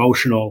was a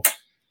promotional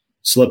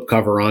slip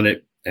cover on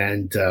it,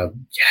 and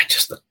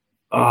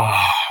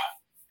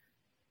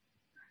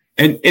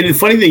And the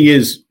funny thing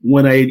is,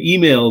 when I had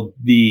emailed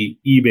the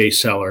eBay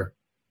seller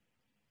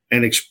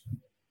and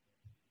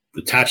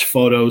attached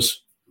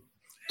photos,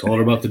 told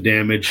her about the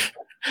damage.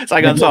 It's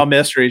like Unsolved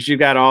Mysteries. You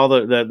got all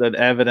the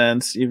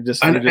evidence.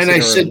 I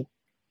said,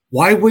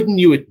 why wouldn't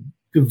you at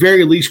the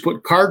very least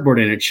put cardboard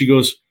in it? She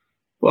goes,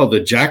 well, the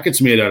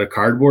jacket's made out of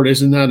cardboard.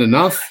 Isn't that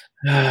enough?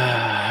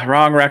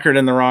 Wrong record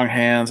in the wrong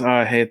hands. Oh,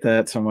 I hate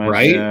that so much.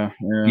 Right?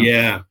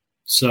 Yeah.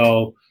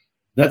 So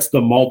that's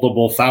the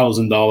multiple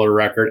 $1,000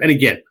 record. And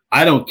again,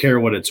 I don't care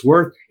what it's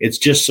worth. It's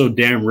just so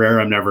damn rare.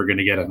 I'm never going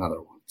to get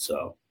another one.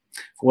 So,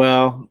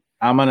 well,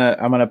 I'm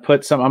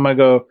gonna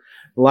go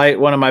light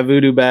one of my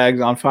voodoo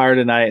bags on fire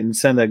tonight and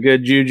send a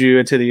good juju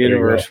into the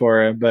universe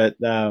for it. But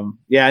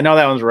I know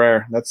that one's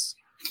rare.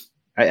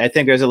 I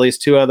think there's at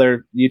least two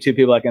other YouTube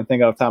people I can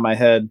think of off the top of my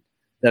head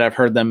that I've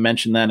heard them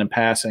mention that in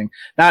passing.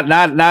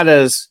 Not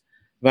as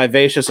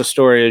vivacious a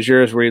story as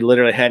yours, where you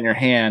literally had in your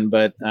hand,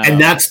 but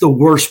and that's the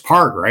worst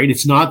part, right?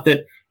 It's not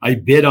that I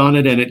bid on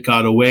it and it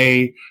got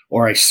away,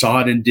 or I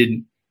saw it and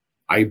didn't.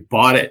 I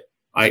bought it.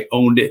 I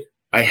owned it.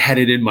 I had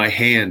it in my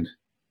hand.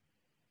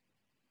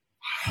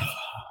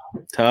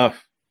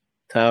 Tough.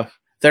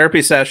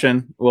 Therapy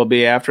session will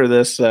be after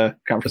this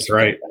conference. That's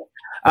right.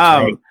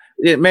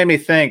 It made me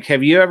think,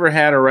 have you ever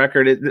had a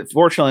record?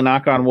 Fortunately,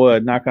 knock on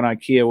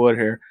IKEA wood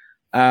here.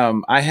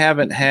 I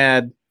haven't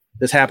had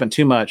this happen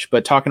too much,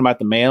 but talking about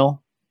the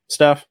mail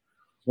stuff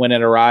when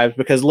it arrives,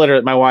 because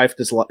literally my wife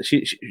just,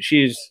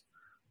 she's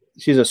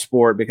a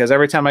sport, because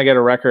every time I get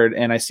a record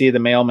and I see the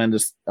mailman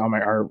just on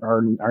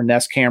our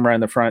Nest camera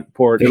in the front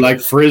porch, they're like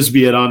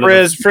frisbee it on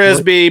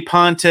frisbee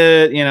punt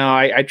it.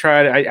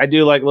 I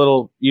do like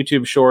little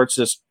YouTube shorts,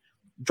 just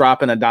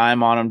dropping a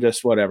dime on them,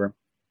 just whatever.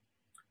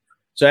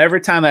 So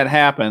every time that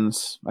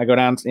happens, I go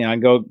down, I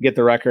go get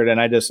the record, and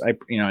I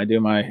do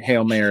my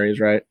Hail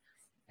Marys, right?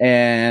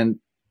 And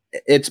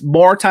it's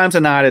more times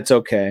than not, it's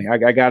okay. I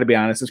got to be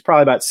honest. It's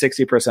probably about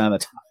 60% of the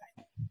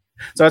time.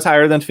 So it's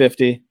higher than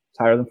 50. It's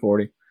higher than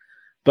 40.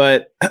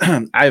 But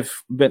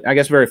I've been, I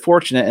guess, very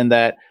fortunate in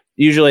that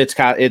Usually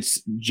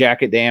it's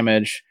jacket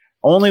damage.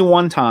 Only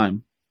one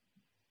time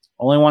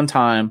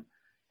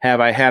have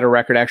I had a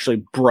record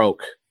actually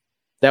broke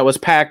that was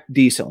packed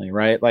decently,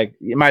 right? Like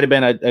it might have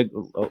been a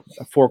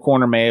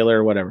four-corner mailer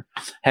or whatever.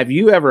 Have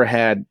you ever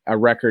had a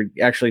record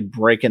actually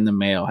break in the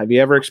mail? Have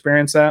you ever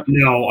experienced that?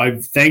 No,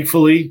 I've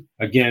thankfully,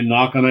 again,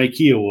 knock on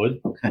IKEA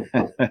wood,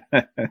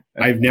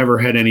 I've never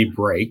had any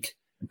break.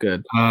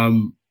 Good.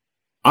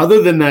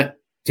 Other than that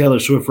Taylor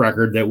Swift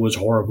record that was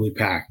horribly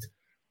packed,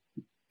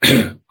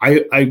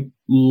 I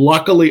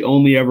luckily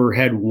only ever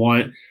had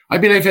one. I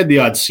mean, I've had the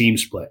odd seam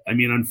split. I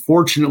mean,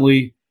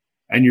 unfortunately,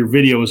 and your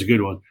video was a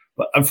good one,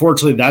 but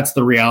unfortunately, that's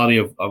the reality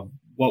of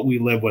what we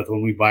live with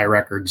when we buy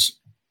records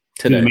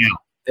today. To the mail.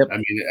 Yep. I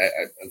mean,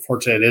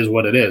 unfortunately, it is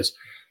what it is.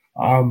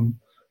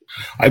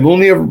 I've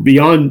only ever,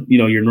 beyond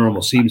your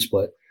normal seam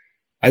split,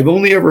 I've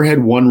only ever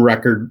had one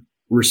record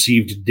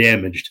received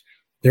damaged.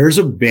 There's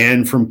a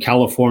band from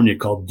California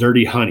called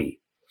Dirty Honey,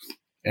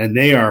 and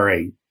they are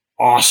a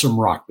awesome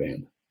rock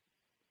band.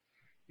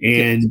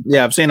 And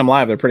yeah, I've seen them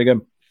live. They're pretty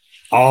good.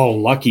 Oh,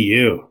 lucky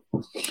you!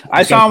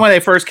 I saw them when they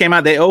first came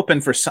out. They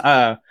opened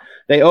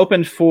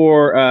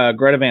for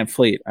Greta Van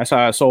Fleet. I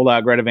saw a sold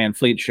out Greta Van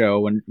Fleet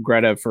show when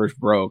Greta first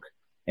broke,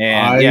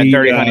 and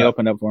Dirty Honey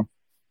opened up for them.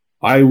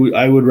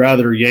 I would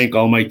rather yank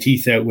all my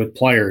teeth out with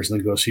pliers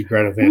than go see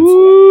Greta Van Fleet.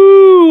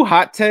 Ooh,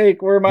 hot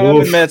take. Where are my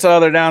oven mitts? Oh,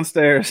 they're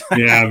downstairs.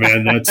 Yeah,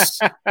 man, that's.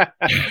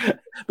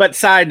 But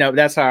side note,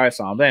 that's how I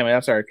saw them. Anyway,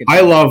 I'm sorry.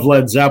 I love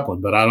Led Zeppelin,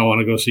 but I don't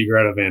want to go see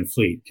Greta Van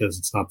Fleet because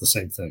it's not the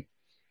same thing.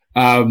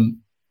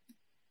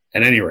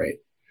 At any rate,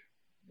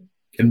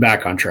 getting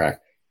back on track.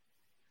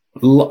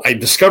 I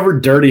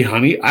discovered Dirty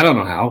Honey. I don't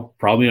know how,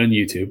 probably on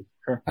YouTube.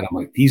 Sure. And I'm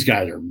like, these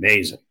guys are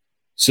amazing.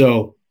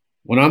 So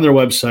went on their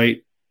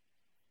website,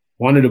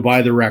 wanted to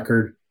buy the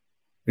record,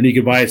 and you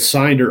could buy it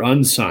signed or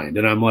unsigned.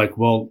 And I'm like,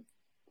 well,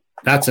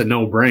 that's a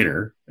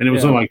no-brainer. And it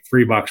was only like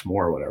 $3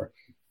 more or whatever.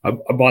 I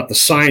bought the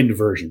signed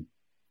version.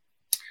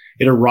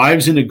 It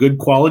arrives in a good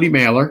quality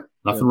mailer.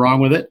 Nothing wrong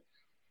with it.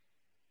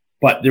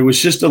 But there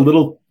was just a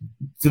little,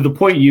 to the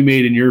point you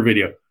made in your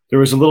video, there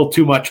was a little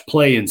too much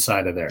play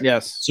inside of there.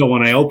 Yes. So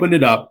when I opened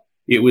it up,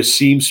 it was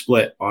seam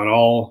split on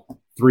all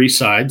three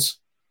sides.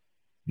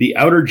 The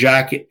outer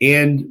jacket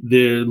and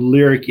the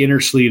lyric inner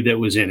sleeve that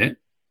was in it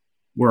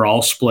were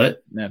all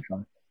split.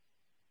 Naturally.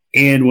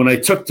 And when I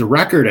took the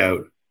record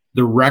out,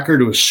 the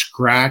record was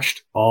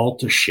scratched all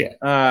to shit.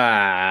 And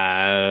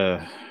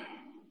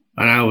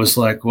I was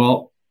like,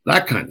 well,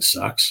 that kind of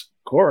sucks.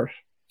 Of course.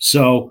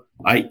 So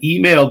I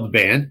emailed the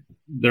band,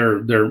 their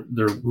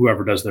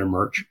whoever does their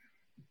merch,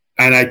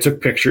 and I took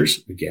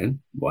pictures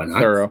again. Why not?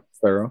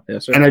 Thorough.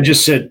 Yes, sir. And I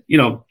just said,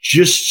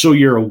 just so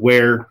you're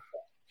aware,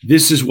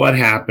 this is what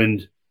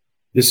happened.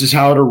 This is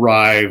how it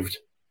arrived.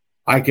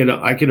 I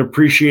can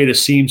appreciate a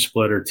seam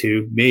split or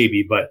two,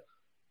 maybe, but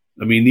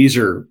I mean, these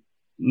are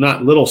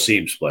not little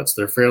seam splits.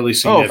 They're fairly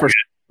significant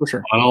for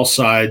sure. On all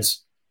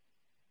sides,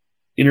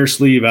 inner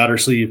sleeve, outer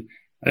sleeve.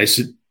 And I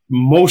said,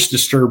 most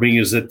disturbing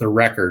is that the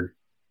record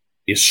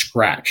is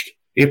scratched.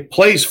 It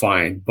plays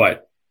fine,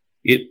 but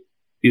it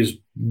is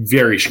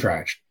very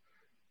scratched.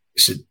 I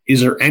said,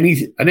 is there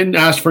anything? I didn't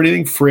ask for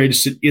anything free. I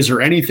just said, is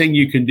there anything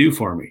you can do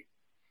for me?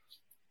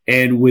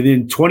 And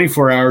within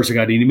 24 hours, I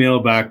got an email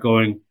back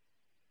going,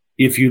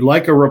 if you'd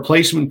like a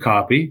replacement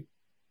copy,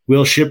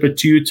 we'll ship it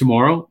to you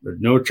tomorrow. There's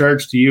no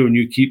charge to you, and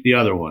you keep the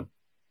other one.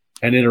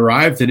 And it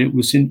arrived, and it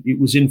was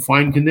in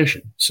fine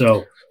condition.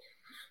 So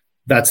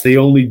that's the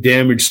only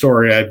damaged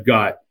story I've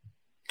got.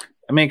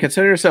 I mean,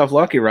 consider yourself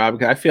lucky, Rob,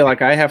 because I feel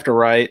like I have to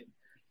write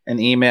an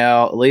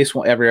email at least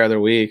every other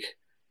week.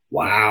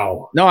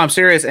 Wow. No, I'm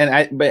serious.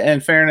 But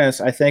in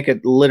fairness, I think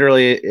it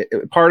literally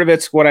part of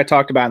it's what I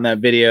talked about in that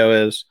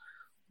video is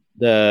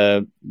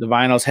the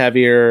vinyl's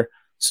heavier.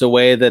 It's the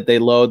way that they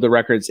load the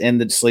records in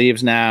the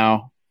sleeves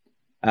now.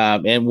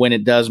 And when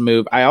it does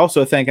move, I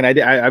also think, and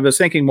I was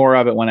thinking more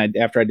of it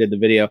after I did the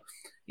video,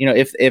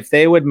 if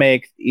they would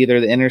make either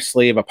the inner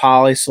sleeve a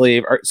poly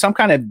sleeve or some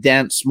kind of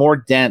more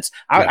dense,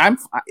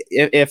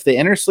 if the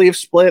inner sleeve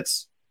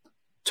splits,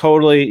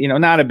 totally,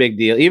 not a big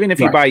deal. Even if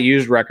you buy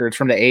used records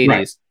from the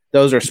 80s,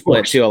 those are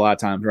split too a lot of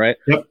times, right?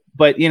 Yep.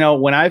 But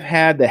when I've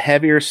had the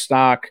heavier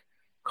stock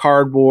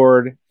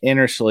cardboard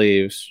inner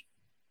sleeves,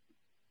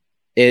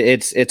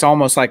 it's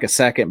almost like a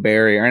second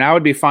barrier, and I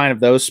would be fine if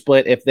those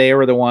split if they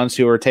were the ones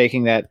who were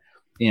taking that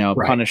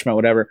punishment,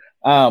 whatever.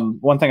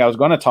 One thing I was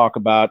going to talk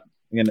about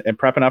and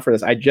prepping up for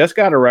this, I just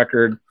got a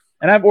record,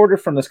 and I've ordered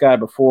from this guy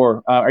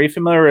before. Are you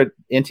familiar with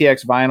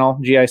NTX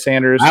Vinyl, G.I.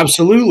 Sanders?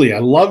 Absolutely, I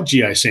love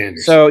G.I.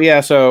 Sanders.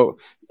 So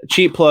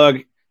cheap plug.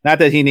 Not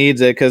that he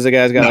needs it because the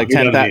guy's got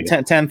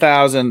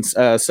 10,000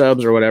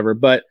 subs or whatever,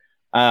 but.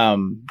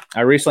 I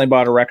recently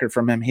bought a record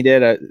from him. He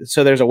did there's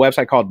a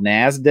website called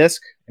NASDisc.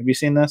 Have you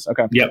seen this?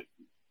 Okay. Yep.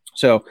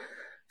 So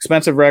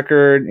expensive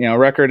record,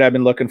 record I've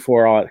been looking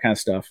for, all that kind of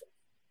stuff.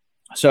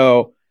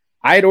 So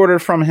I had ordered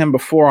from him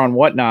before on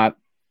Whatnot,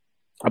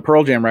 a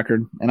Pearl Jam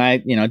record. And I,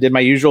 did my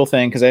usual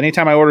thing. Cause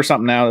anytime I order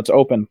something now that's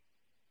open,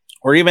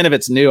 or even if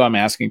it's new, I'm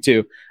asking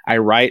too, I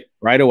write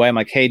right away. I'm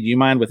like, hey, do you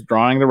mind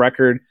withdrawing the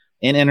record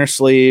in inner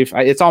sleeve.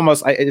 It's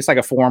almost it's like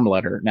a form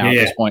letter now at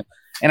this point.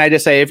 And I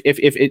just say if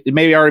it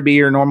maybe already be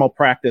your normal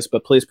practice,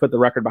 but please put the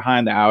record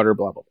behind the outer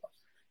blah blah blah.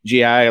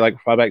 GI like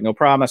flyback, no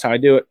problem. That's how I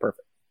do it.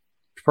 Perfect.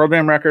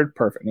 Program record,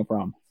 perfect, no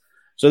problem.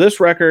 So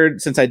this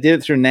record, since I did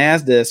it through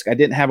NASDisc, I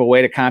didn't have a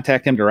way to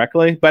contact him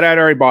directly, but I'd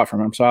already bought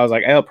from him. So I was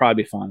like, it'll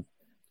probably be fun.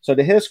 So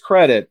to his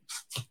credit,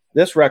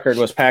 this record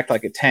was packed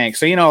like a tank.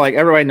 So, like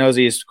everybody knows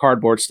these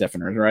cardboard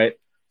stiffeners, right?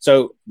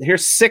 So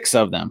here's 6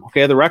 of them.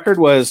 Okay. The record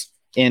was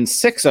in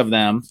 6 of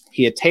them.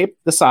 He had taped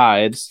the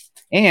sides.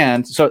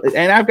 And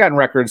I've gotten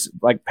records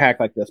like packed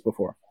like this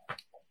before.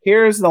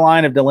 Here's the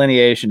line of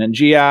delineation. And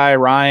GI,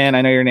 Ryan,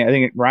 I know your name. I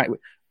think Ryan,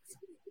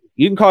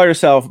 you can call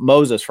yourself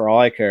Moses for all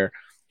I care.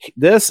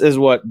 This is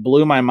what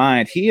blew my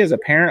mind. He is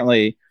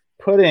apparently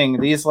putting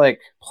these like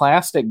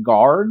plastic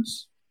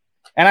guards,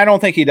 and I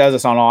don't think he does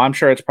this on all. I'm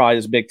sure it's probably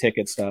just big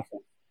ticket stuff,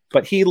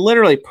 but he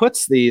literally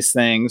puts these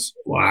things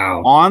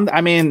on.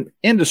 I mean,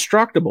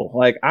 indestructible.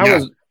 Like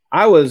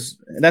I was.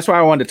 That's why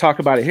I wanted to talk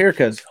about it here,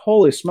 because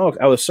holy smokes,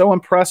 I was so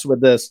impressed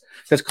with this,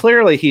 because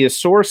clearly he has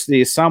sourced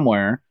these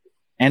somewhere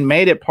and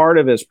made it part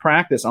of his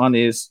practice on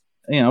these,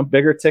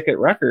 bigger ticket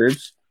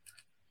records.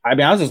 I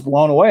mean, I was just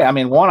blown away. I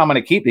mean, one, I'm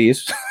going to keep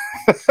these.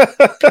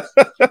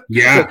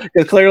 Yeah.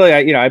 Because clearly,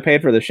 I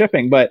paid for the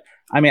shipping. But,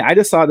 I mean, I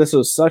just thought this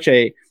was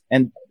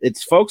and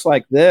it's folks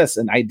like this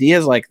and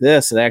ideas like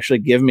this that actually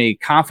give me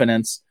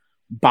confidence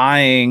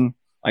buying,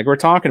 like we're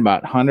talking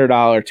about, $100,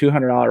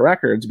 $200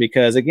 records.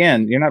 Because,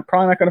 again, you're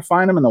probably not going to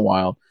find them in the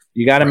wild.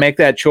 You got to make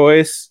that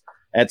choice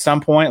at some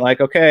point.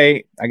 Like,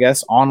 okay, I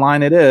guess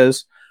online it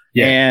is.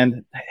 Yeah.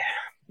 And,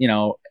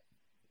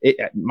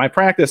 my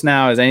practice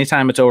now is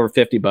anytime it's over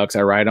 $50,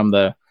 I write them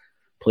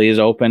please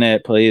open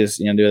it, please,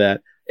 do that.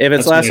 If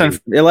it's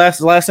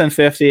less than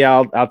 50,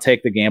 I'll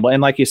take the gamble.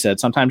 And like you said,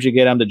 sometimes you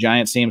get them the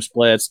giant seam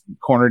splits,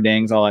 corner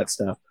dings, all that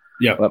stuff.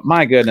 Yeah. But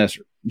my goodness,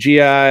 GI,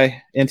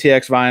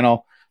 NTX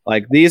vinyl,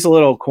 like these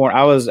little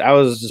I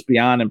was just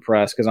beyond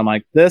impressed, because I'm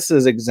like, this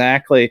is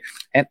exactly.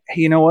 And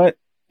you know what?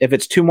 If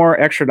it's $2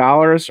 more extra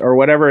or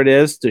whatever it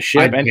is to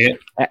ship,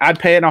 I'd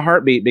pay it in a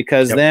heartbeat,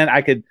 because then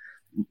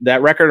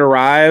that record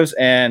arrives,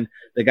 and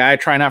the guy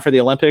trying out for the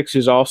Olympics,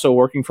 who's also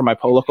working for my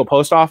local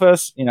post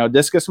office,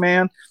 Discus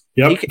Man,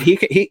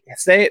 he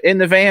stay in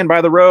the van by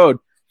the road,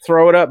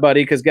 throw it up,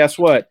 buddy, because guess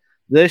what?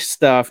 This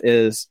stuff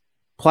is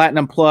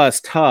platinum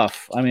plus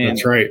tough. I mean,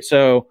 that's right.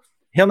 So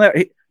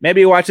maybe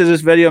he watches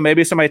this video,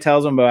 maybe somebody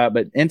tells him about it,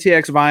 but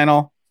NTX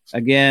vinyl,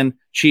 again,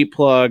 cheap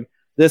plug.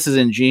 This is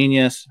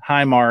ingenious,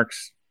 high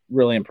marks,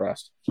 really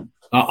impressed.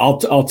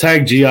 I'll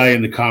tag GI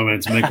in the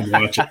comments, make him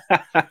watch it.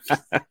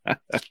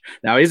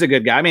 No, he's a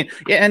good guy. I mean,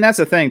 yeah, and that's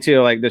the thing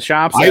too. Like the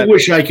shops. I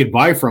wish I could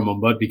buy from him,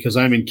 but because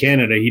I'm in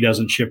Canada, he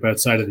doesn't ship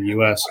outside of the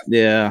U.S.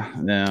 Yeah,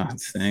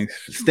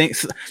 it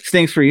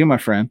stinks for you, my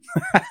friend.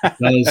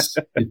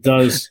 It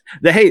does.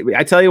 Hey,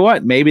 I tell you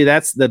what, maybe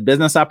that's the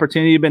business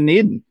opportunity you've been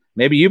needing.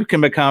 Maybe you can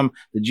become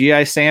the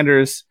GI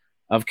Sanders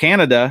of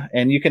Canada,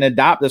 and you can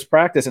adopt this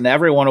practice, and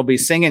everyone will be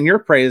singing your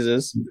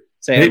praises.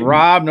 Saying,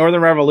 Rob,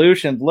 Northern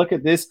Revolution, look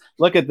at this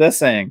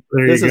thing.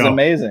 This is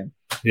amazing.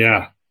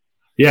 Yeah.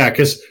 Yeah,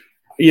 because,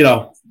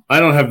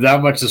 I don't have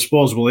that much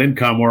disposable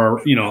income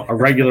or, a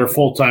regular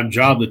full-time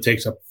job that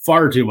takes up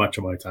far too much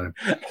of my time.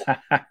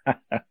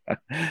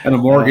 And a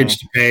mortgage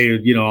to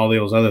pay, all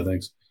those other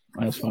things.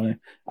 That's funny.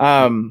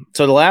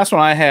 So the last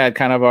one I had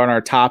kind of on our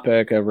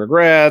topic of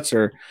regrets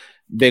or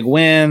big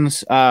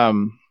wins.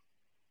 And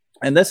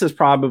this is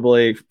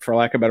probably, for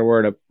lack of a better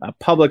word, a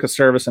public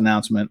service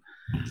announcement.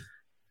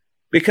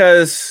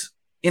 Because,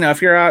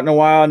 if you're out in the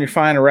wild and you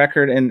find a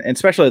record, and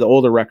especially the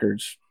older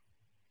records,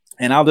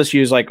 and I'll just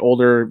use like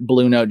older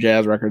Blue Note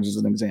jazz records as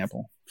an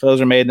example. So those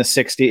are made in the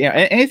 60s.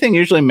 Anything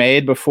usually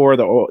made before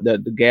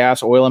the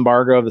gas oil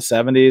embargo of the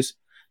 70s,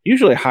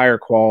 usually higher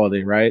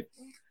quality, right?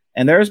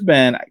 And there's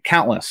been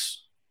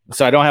countless.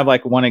 So I don't have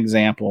like one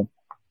example.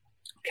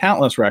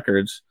 Countless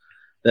records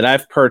that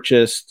I've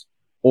purchased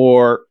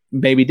or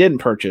maybe didn't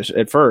purchase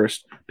at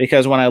first,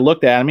 because when I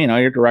looked at them,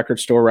 you're at the record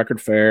store,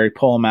 record fair, you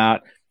pull them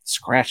out,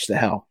 scratch the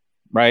hell,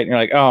 right? And you're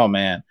like, oh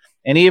man.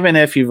 And even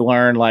if you've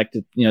learned like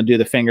to, do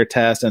the finger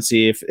test and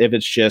see if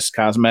it's just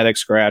cosmetic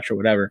scratch or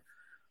whatever.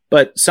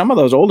 But some of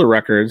those older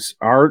records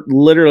are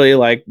literally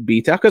like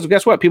beat out, because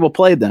guess what? People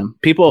played them.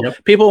 People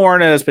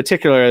weren't as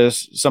particular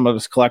as some of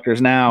us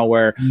collectors now,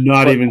 where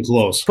even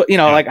close.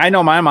 Like I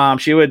know my mom,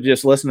 she would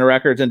just listen to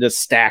records and just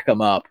stack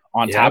them up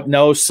on top,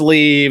 no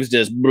sleeves,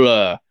 just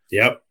blah.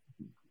 Yep.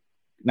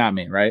 Not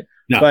me, right?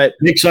 No, but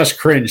makes us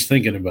cringe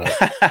thinking about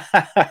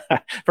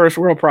it. First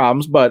world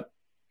problems. But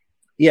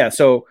yeah,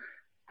 so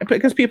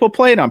because people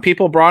played them,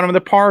 people brought them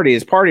to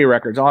parties, party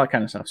records, all that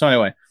kind of stuff. So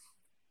anyway,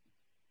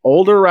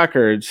 older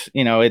records,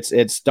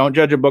 it's don't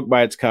judge a book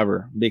by its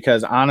cover,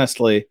 because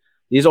honestly,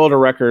 these older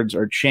records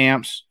are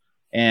champs.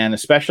 And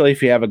especially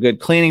if you have a good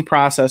cleaning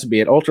process, be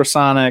it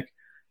ultrasonic,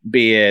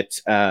 be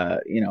it,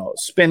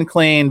 spin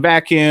clean,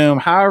 vacuum,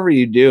 however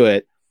you do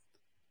it,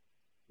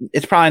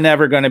 it's probably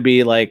never going to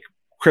be like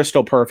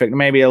crystal perfect,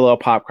 maybe a little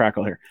pop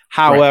crackle here.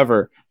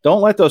 However,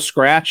 don't let those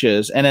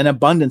scratches and an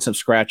abundance of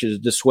scratches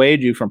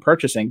dissuade you from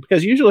purchasing,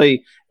 because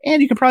usually,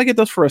 and you can probably get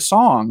those for a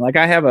song. Like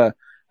I have a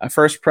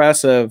first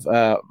press of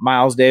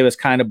Miles Davis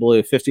Kind of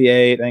Blue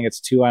 58. I think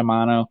it's 2i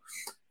mono.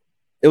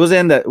 It was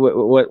in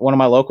what one of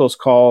my locals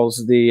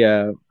calls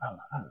the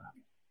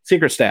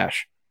Secret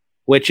Stash,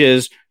 which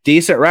is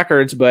decent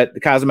records, but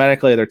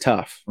cosmetically they're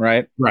tough,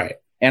 right? Right.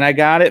 And I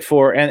got it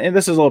for, and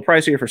this is a little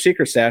pricier for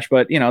Secret Stash,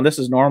 but this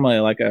is normally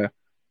like a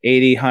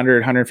 $80,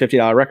 $100,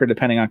 $150 record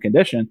depending on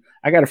condition.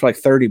 I got it for like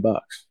 $30.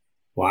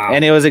 Wow.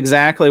 And it was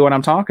exactly what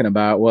I'm talking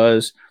about.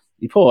 Was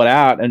you pull it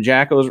out and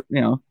Jack was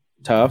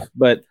tough,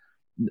 but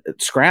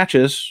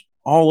scratches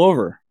all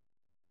over.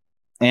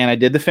 And I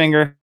did the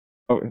finger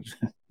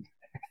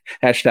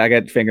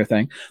hashtag finger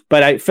thing,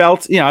 but I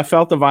felt the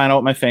vinyl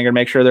with my finger,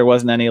 make sure there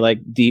wasn't any like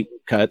deep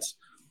cuts.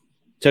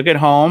 Took it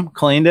home,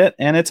 cleaned it,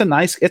 and it's a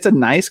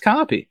nice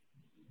copy.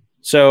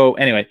 So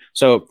anyway,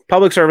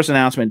 public service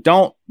announcement: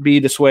 don't be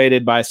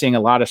dissuaded by seeing a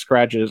lot of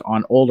scratches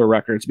on older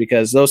records,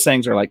 because those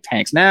things are like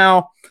tanks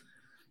now.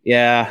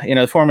 Yeah,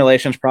 the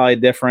formulation's probably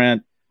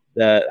different.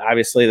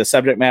 Obviously the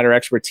subject matter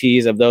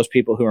expertise of those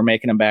people who were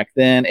making them back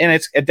then, and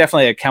it's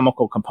definitely a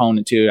chemical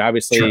component too.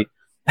 Obviously, sure.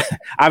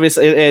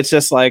 Obviously it's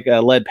just like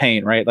lead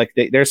paint, right? Like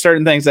there's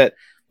certain things that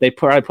they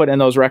probably put in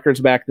those records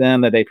back then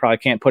that they probably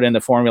can't put in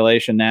the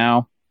formulation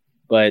now.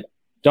 But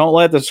don't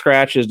let the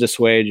scratches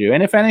dissuade you.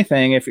 And if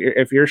anything,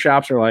 if your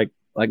shops are like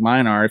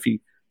mine are, if you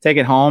take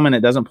it home and it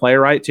doesn't play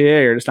right to you,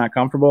 you're just not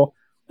comfortable,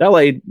 they'll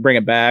let you bring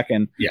it back.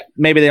 And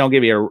maybe they don't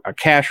give you a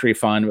cash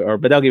refund,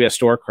 but they'll give you a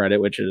store credit,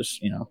 which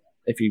is,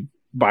 if you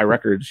buy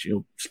records,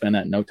 you'll spend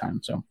that in no time.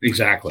 So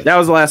exactly. That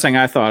was the last thing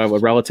I thought of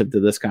relative to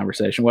this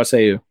conversation. What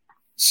say you?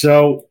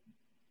 So,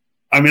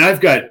 I mean, I've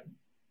got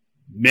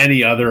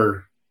many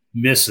other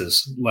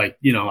misses, like,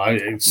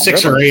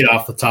 6 or 8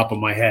 off the top of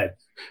my head.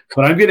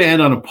 But I'm going to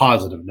end on a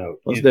positive note.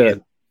 Let's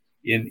do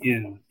it.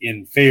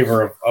 In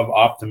favor of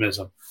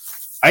optimism.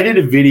 I did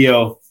a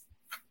video,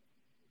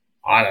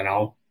 I don't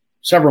know,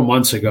 several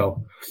months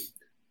ago.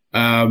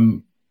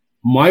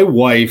 My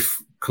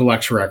wife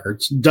collects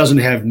records, doesn't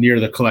have near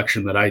the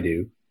collection that I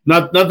do.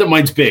 Not that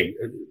mine's big.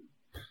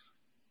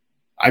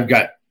 I've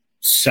got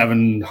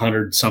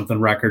 700 something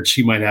records.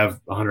 She might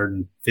have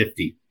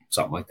 150,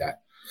 something like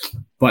that.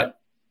 But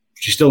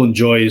she still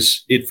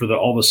enjoys it for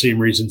all the same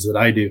reasons that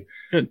I do.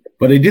 Good.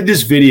 But I did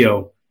this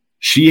video.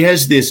 She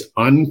has this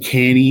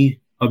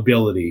uncanny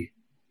ability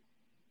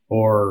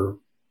or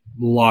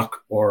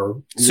luck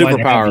or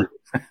superpower.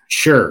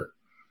 Sure.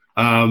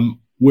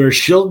 Where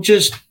she'll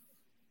just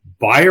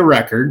buy a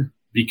record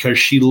because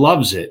she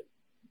loves it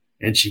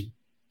and she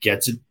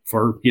gets it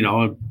for,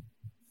 a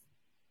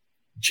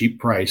cheap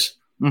price.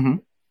 Mm-hmm.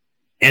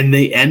 And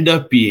they end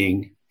up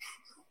being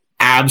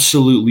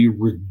absolutely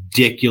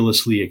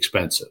ridiculously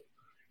expensive.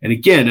 And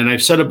again, and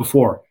I've said it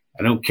before,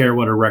 I don't care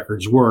what a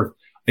record's worth.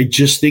 I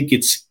just think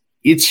it's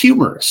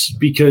humorous,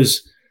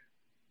 because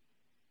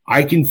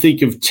I can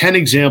think of 10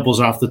 examples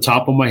off the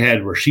top of my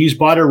head where she's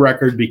bought a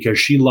record because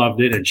she loved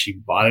it and she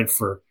bought it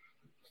for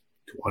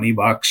 $20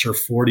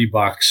 or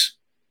 $40.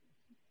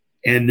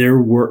 And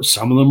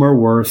some of them are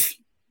worth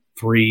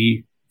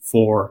 $300,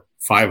 $400,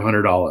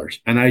 $500.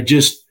 And I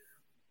just,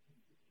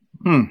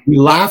 we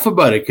laugh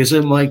about it because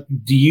I'm like,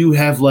 do you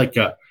have like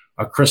a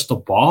crystal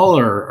ball,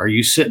 or are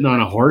you sitting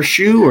on a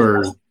horseshoe,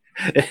 or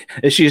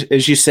is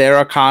she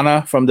Sarah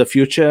Connor from the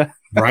future?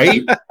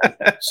 Right.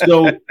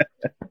 So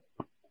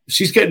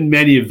she's getting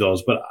many of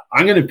those, but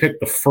I'm going to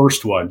pick the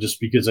first one just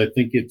because I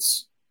think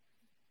it's,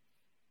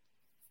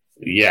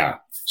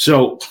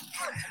 So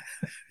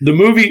the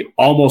movie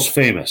Almost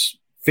Famous,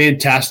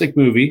 fantastic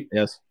movie.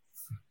 Yes.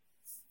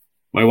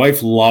 My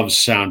wife loves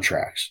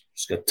soundtracks.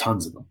 She's got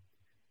tons of them.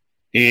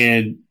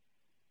 And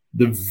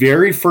the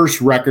very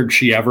first record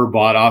she ever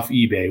bought off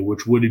eBay,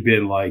 which would have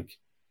been like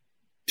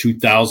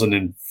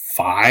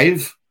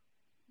 2005,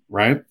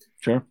 right?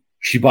 Sure.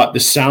 She bought the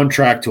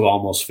soundtrack to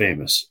Almost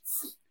Famous.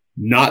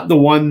 Not the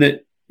one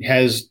that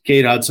has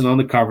Kate Hudson on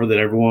the cover that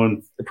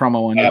everyone the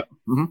promo one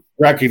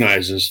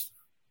recognizes.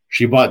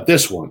 She bought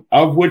this one,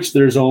 of which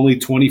there's only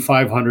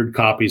 2,500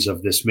 copies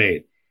of this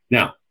made.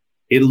 Now,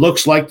 it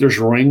looks like there's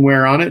ring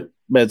wear on it.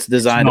 But it's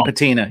designed to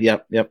patina.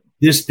 Yep.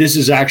 This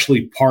is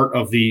actually part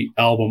of the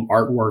album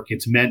artwork.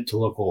 It's meant to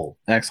look old.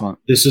 Excellent.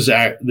 This is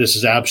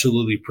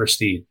absolutely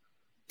pristine.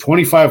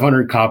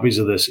 2,500 copies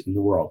of this in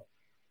the world.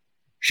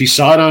 She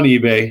saw it on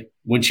eBay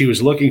when she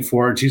was looking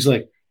for it. She's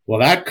like,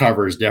 well, that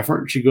cover is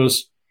different. She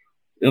goes,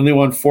 they only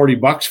want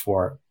 $40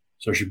 for it.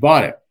 So she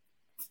bought it.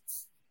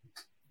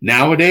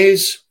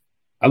 Nowadays,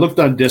 I looked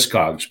on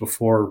Discogs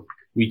before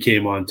we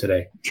came on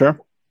today. Sure.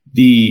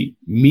 The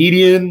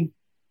median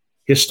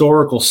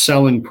historical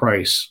selling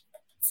price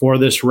for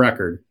this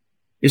record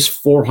is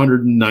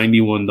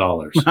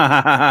 $491.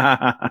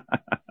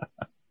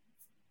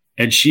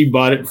 And she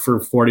bought it for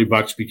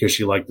 $40 because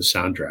she liked the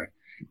soundtrack.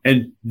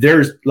 And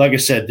there's, like I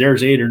said,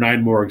 there's 8 or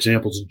 9 more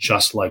examples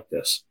just like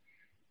this.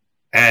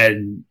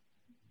 And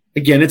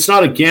again, it's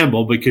not a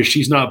gamble because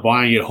she's not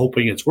buying it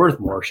hoping it's worth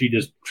more. She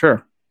just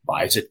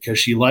buys it because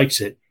she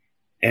likes it.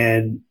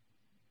 And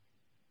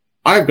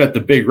I've got the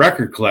big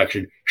record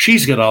collection.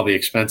 She's got all the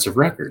expensive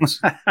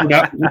records.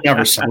 We're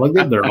never selling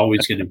them. They're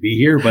always going to be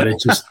here. But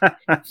it's just,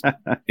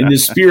 in the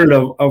spirit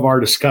of our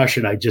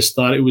discussion, I just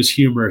thought it was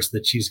humorous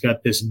that she's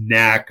got this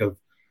knack of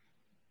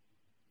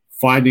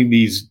finding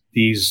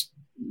these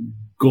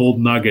gold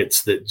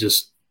nuggets that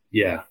just,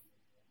 yeah.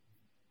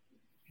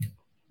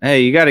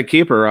 Hey, you got to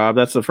keep her, Rob.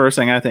 That's the first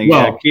thing I think.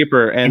 Well, you got to keep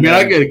her. And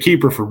I got to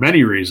keep her for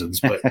many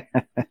reasons, but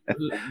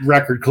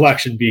record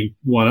collection being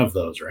one of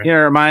those, right? Yeah,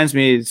 it reminds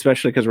me,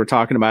 especially because we're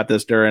talking about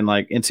this during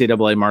like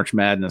NCAA March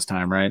Madness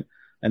time, right?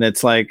 And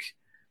it's like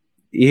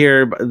you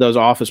hear those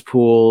office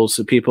pools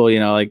of people,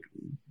 like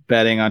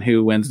betting on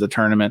who wins the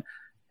tournament.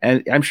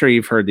 And I'm sure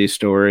you've heard these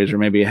stories, or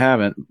maybe you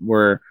haven't,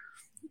 where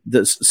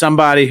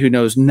somebody who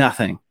knows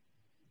nothing,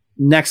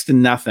 next to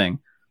nothing,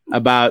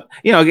 about,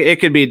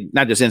 it could be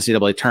not just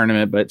NCAA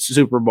tournament, but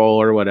Super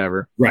Bowl or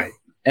whatever. Right.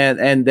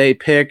 And they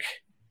pick,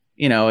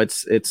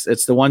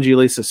 it's the ones you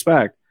least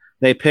suspect.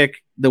 They pick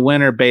the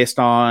winner based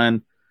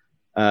on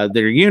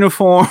their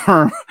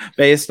uniform,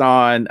 based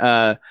on,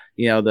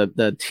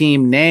 the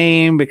team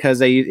name,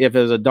 because if it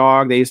was a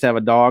dog, they used to have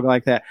a dog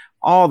like that,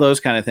 all those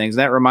kind of things.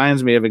 That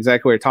reminds me of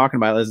exactly what you're talking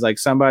about. It's like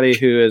somebody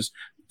who is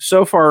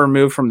so far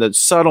removed from the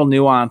subtle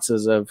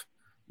nuances of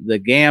the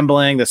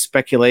gambling, the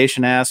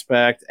speculation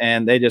aspect,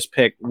 and they just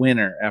pick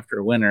winner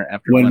after winner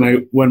after winner.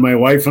 When my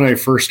wife and I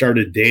first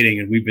started dating,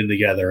 and we've been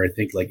together, I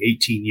think like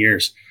 18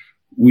 years,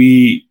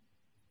 we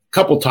a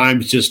couple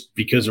times, just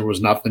because there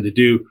was nothing to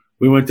do,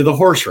 we went to the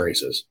horse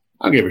races.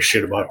 I don't give a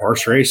shit about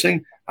horse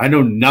racing. I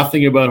know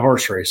nothing about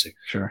horse racing.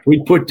 Sure.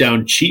 We'd put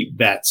down cheap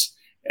bets,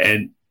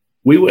 and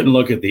we wouldn't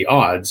look at the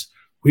odds.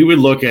 We would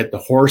look at the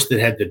horse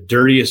that had the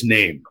dirtiest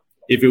name.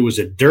 If it was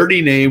a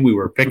dirty name, we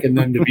were picking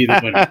them to be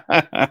the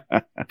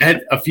winner.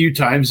 And a few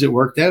times it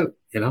worked out,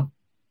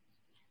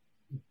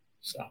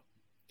 So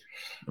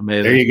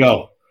amazing. There you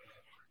go.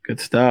 Good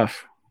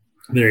stuff.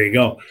 There you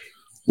go.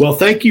 Well,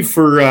 thank you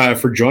for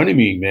joining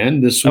me, man.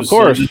 This was of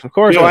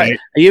course. Well,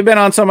 you've been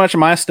on so much of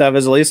my stuff,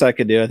 as the least I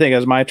could do. I think it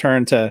was my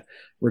turn to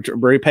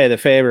repay the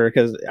favor,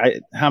 because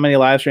how many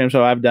live streams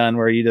have I done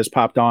where you just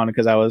popped on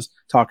because I was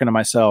talking to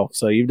myself?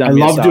 So you've done. I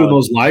love doing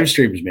those live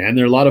streams, man.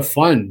 They're a lot of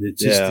fun.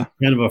 It's just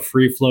kind of a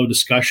free flow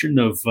discussion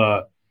of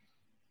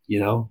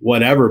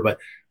whatever. But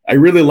I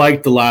really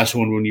liked the last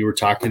one when you were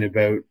talking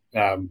about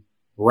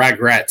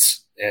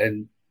regrets,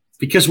 and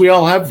because we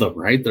all have them,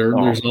 right? There's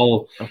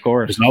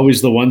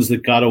always the ones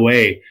that got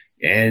away,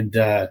 and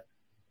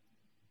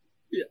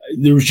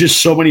there was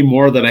just so many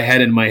more that I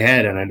had in my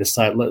head, and I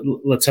decided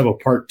let's have a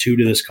part 2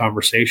 to this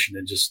conversation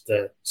and just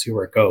see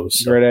where it goes.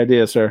 So, great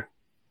idea, sir.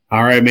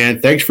 All right,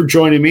 man. Thanks for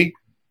joining me.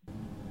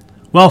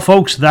 Well,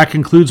 folks, that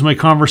concludes my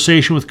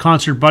conversation with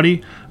Concert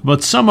Buddy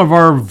about some of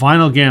our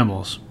vinyl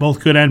gambles, both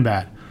good and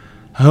bad.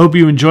 I hope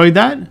you enjoyed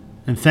that,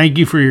 and thank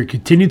you for your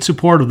continued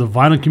support of the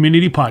Vinyl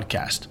Community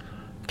Podcast.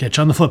 Catch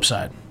you on the flip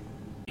side.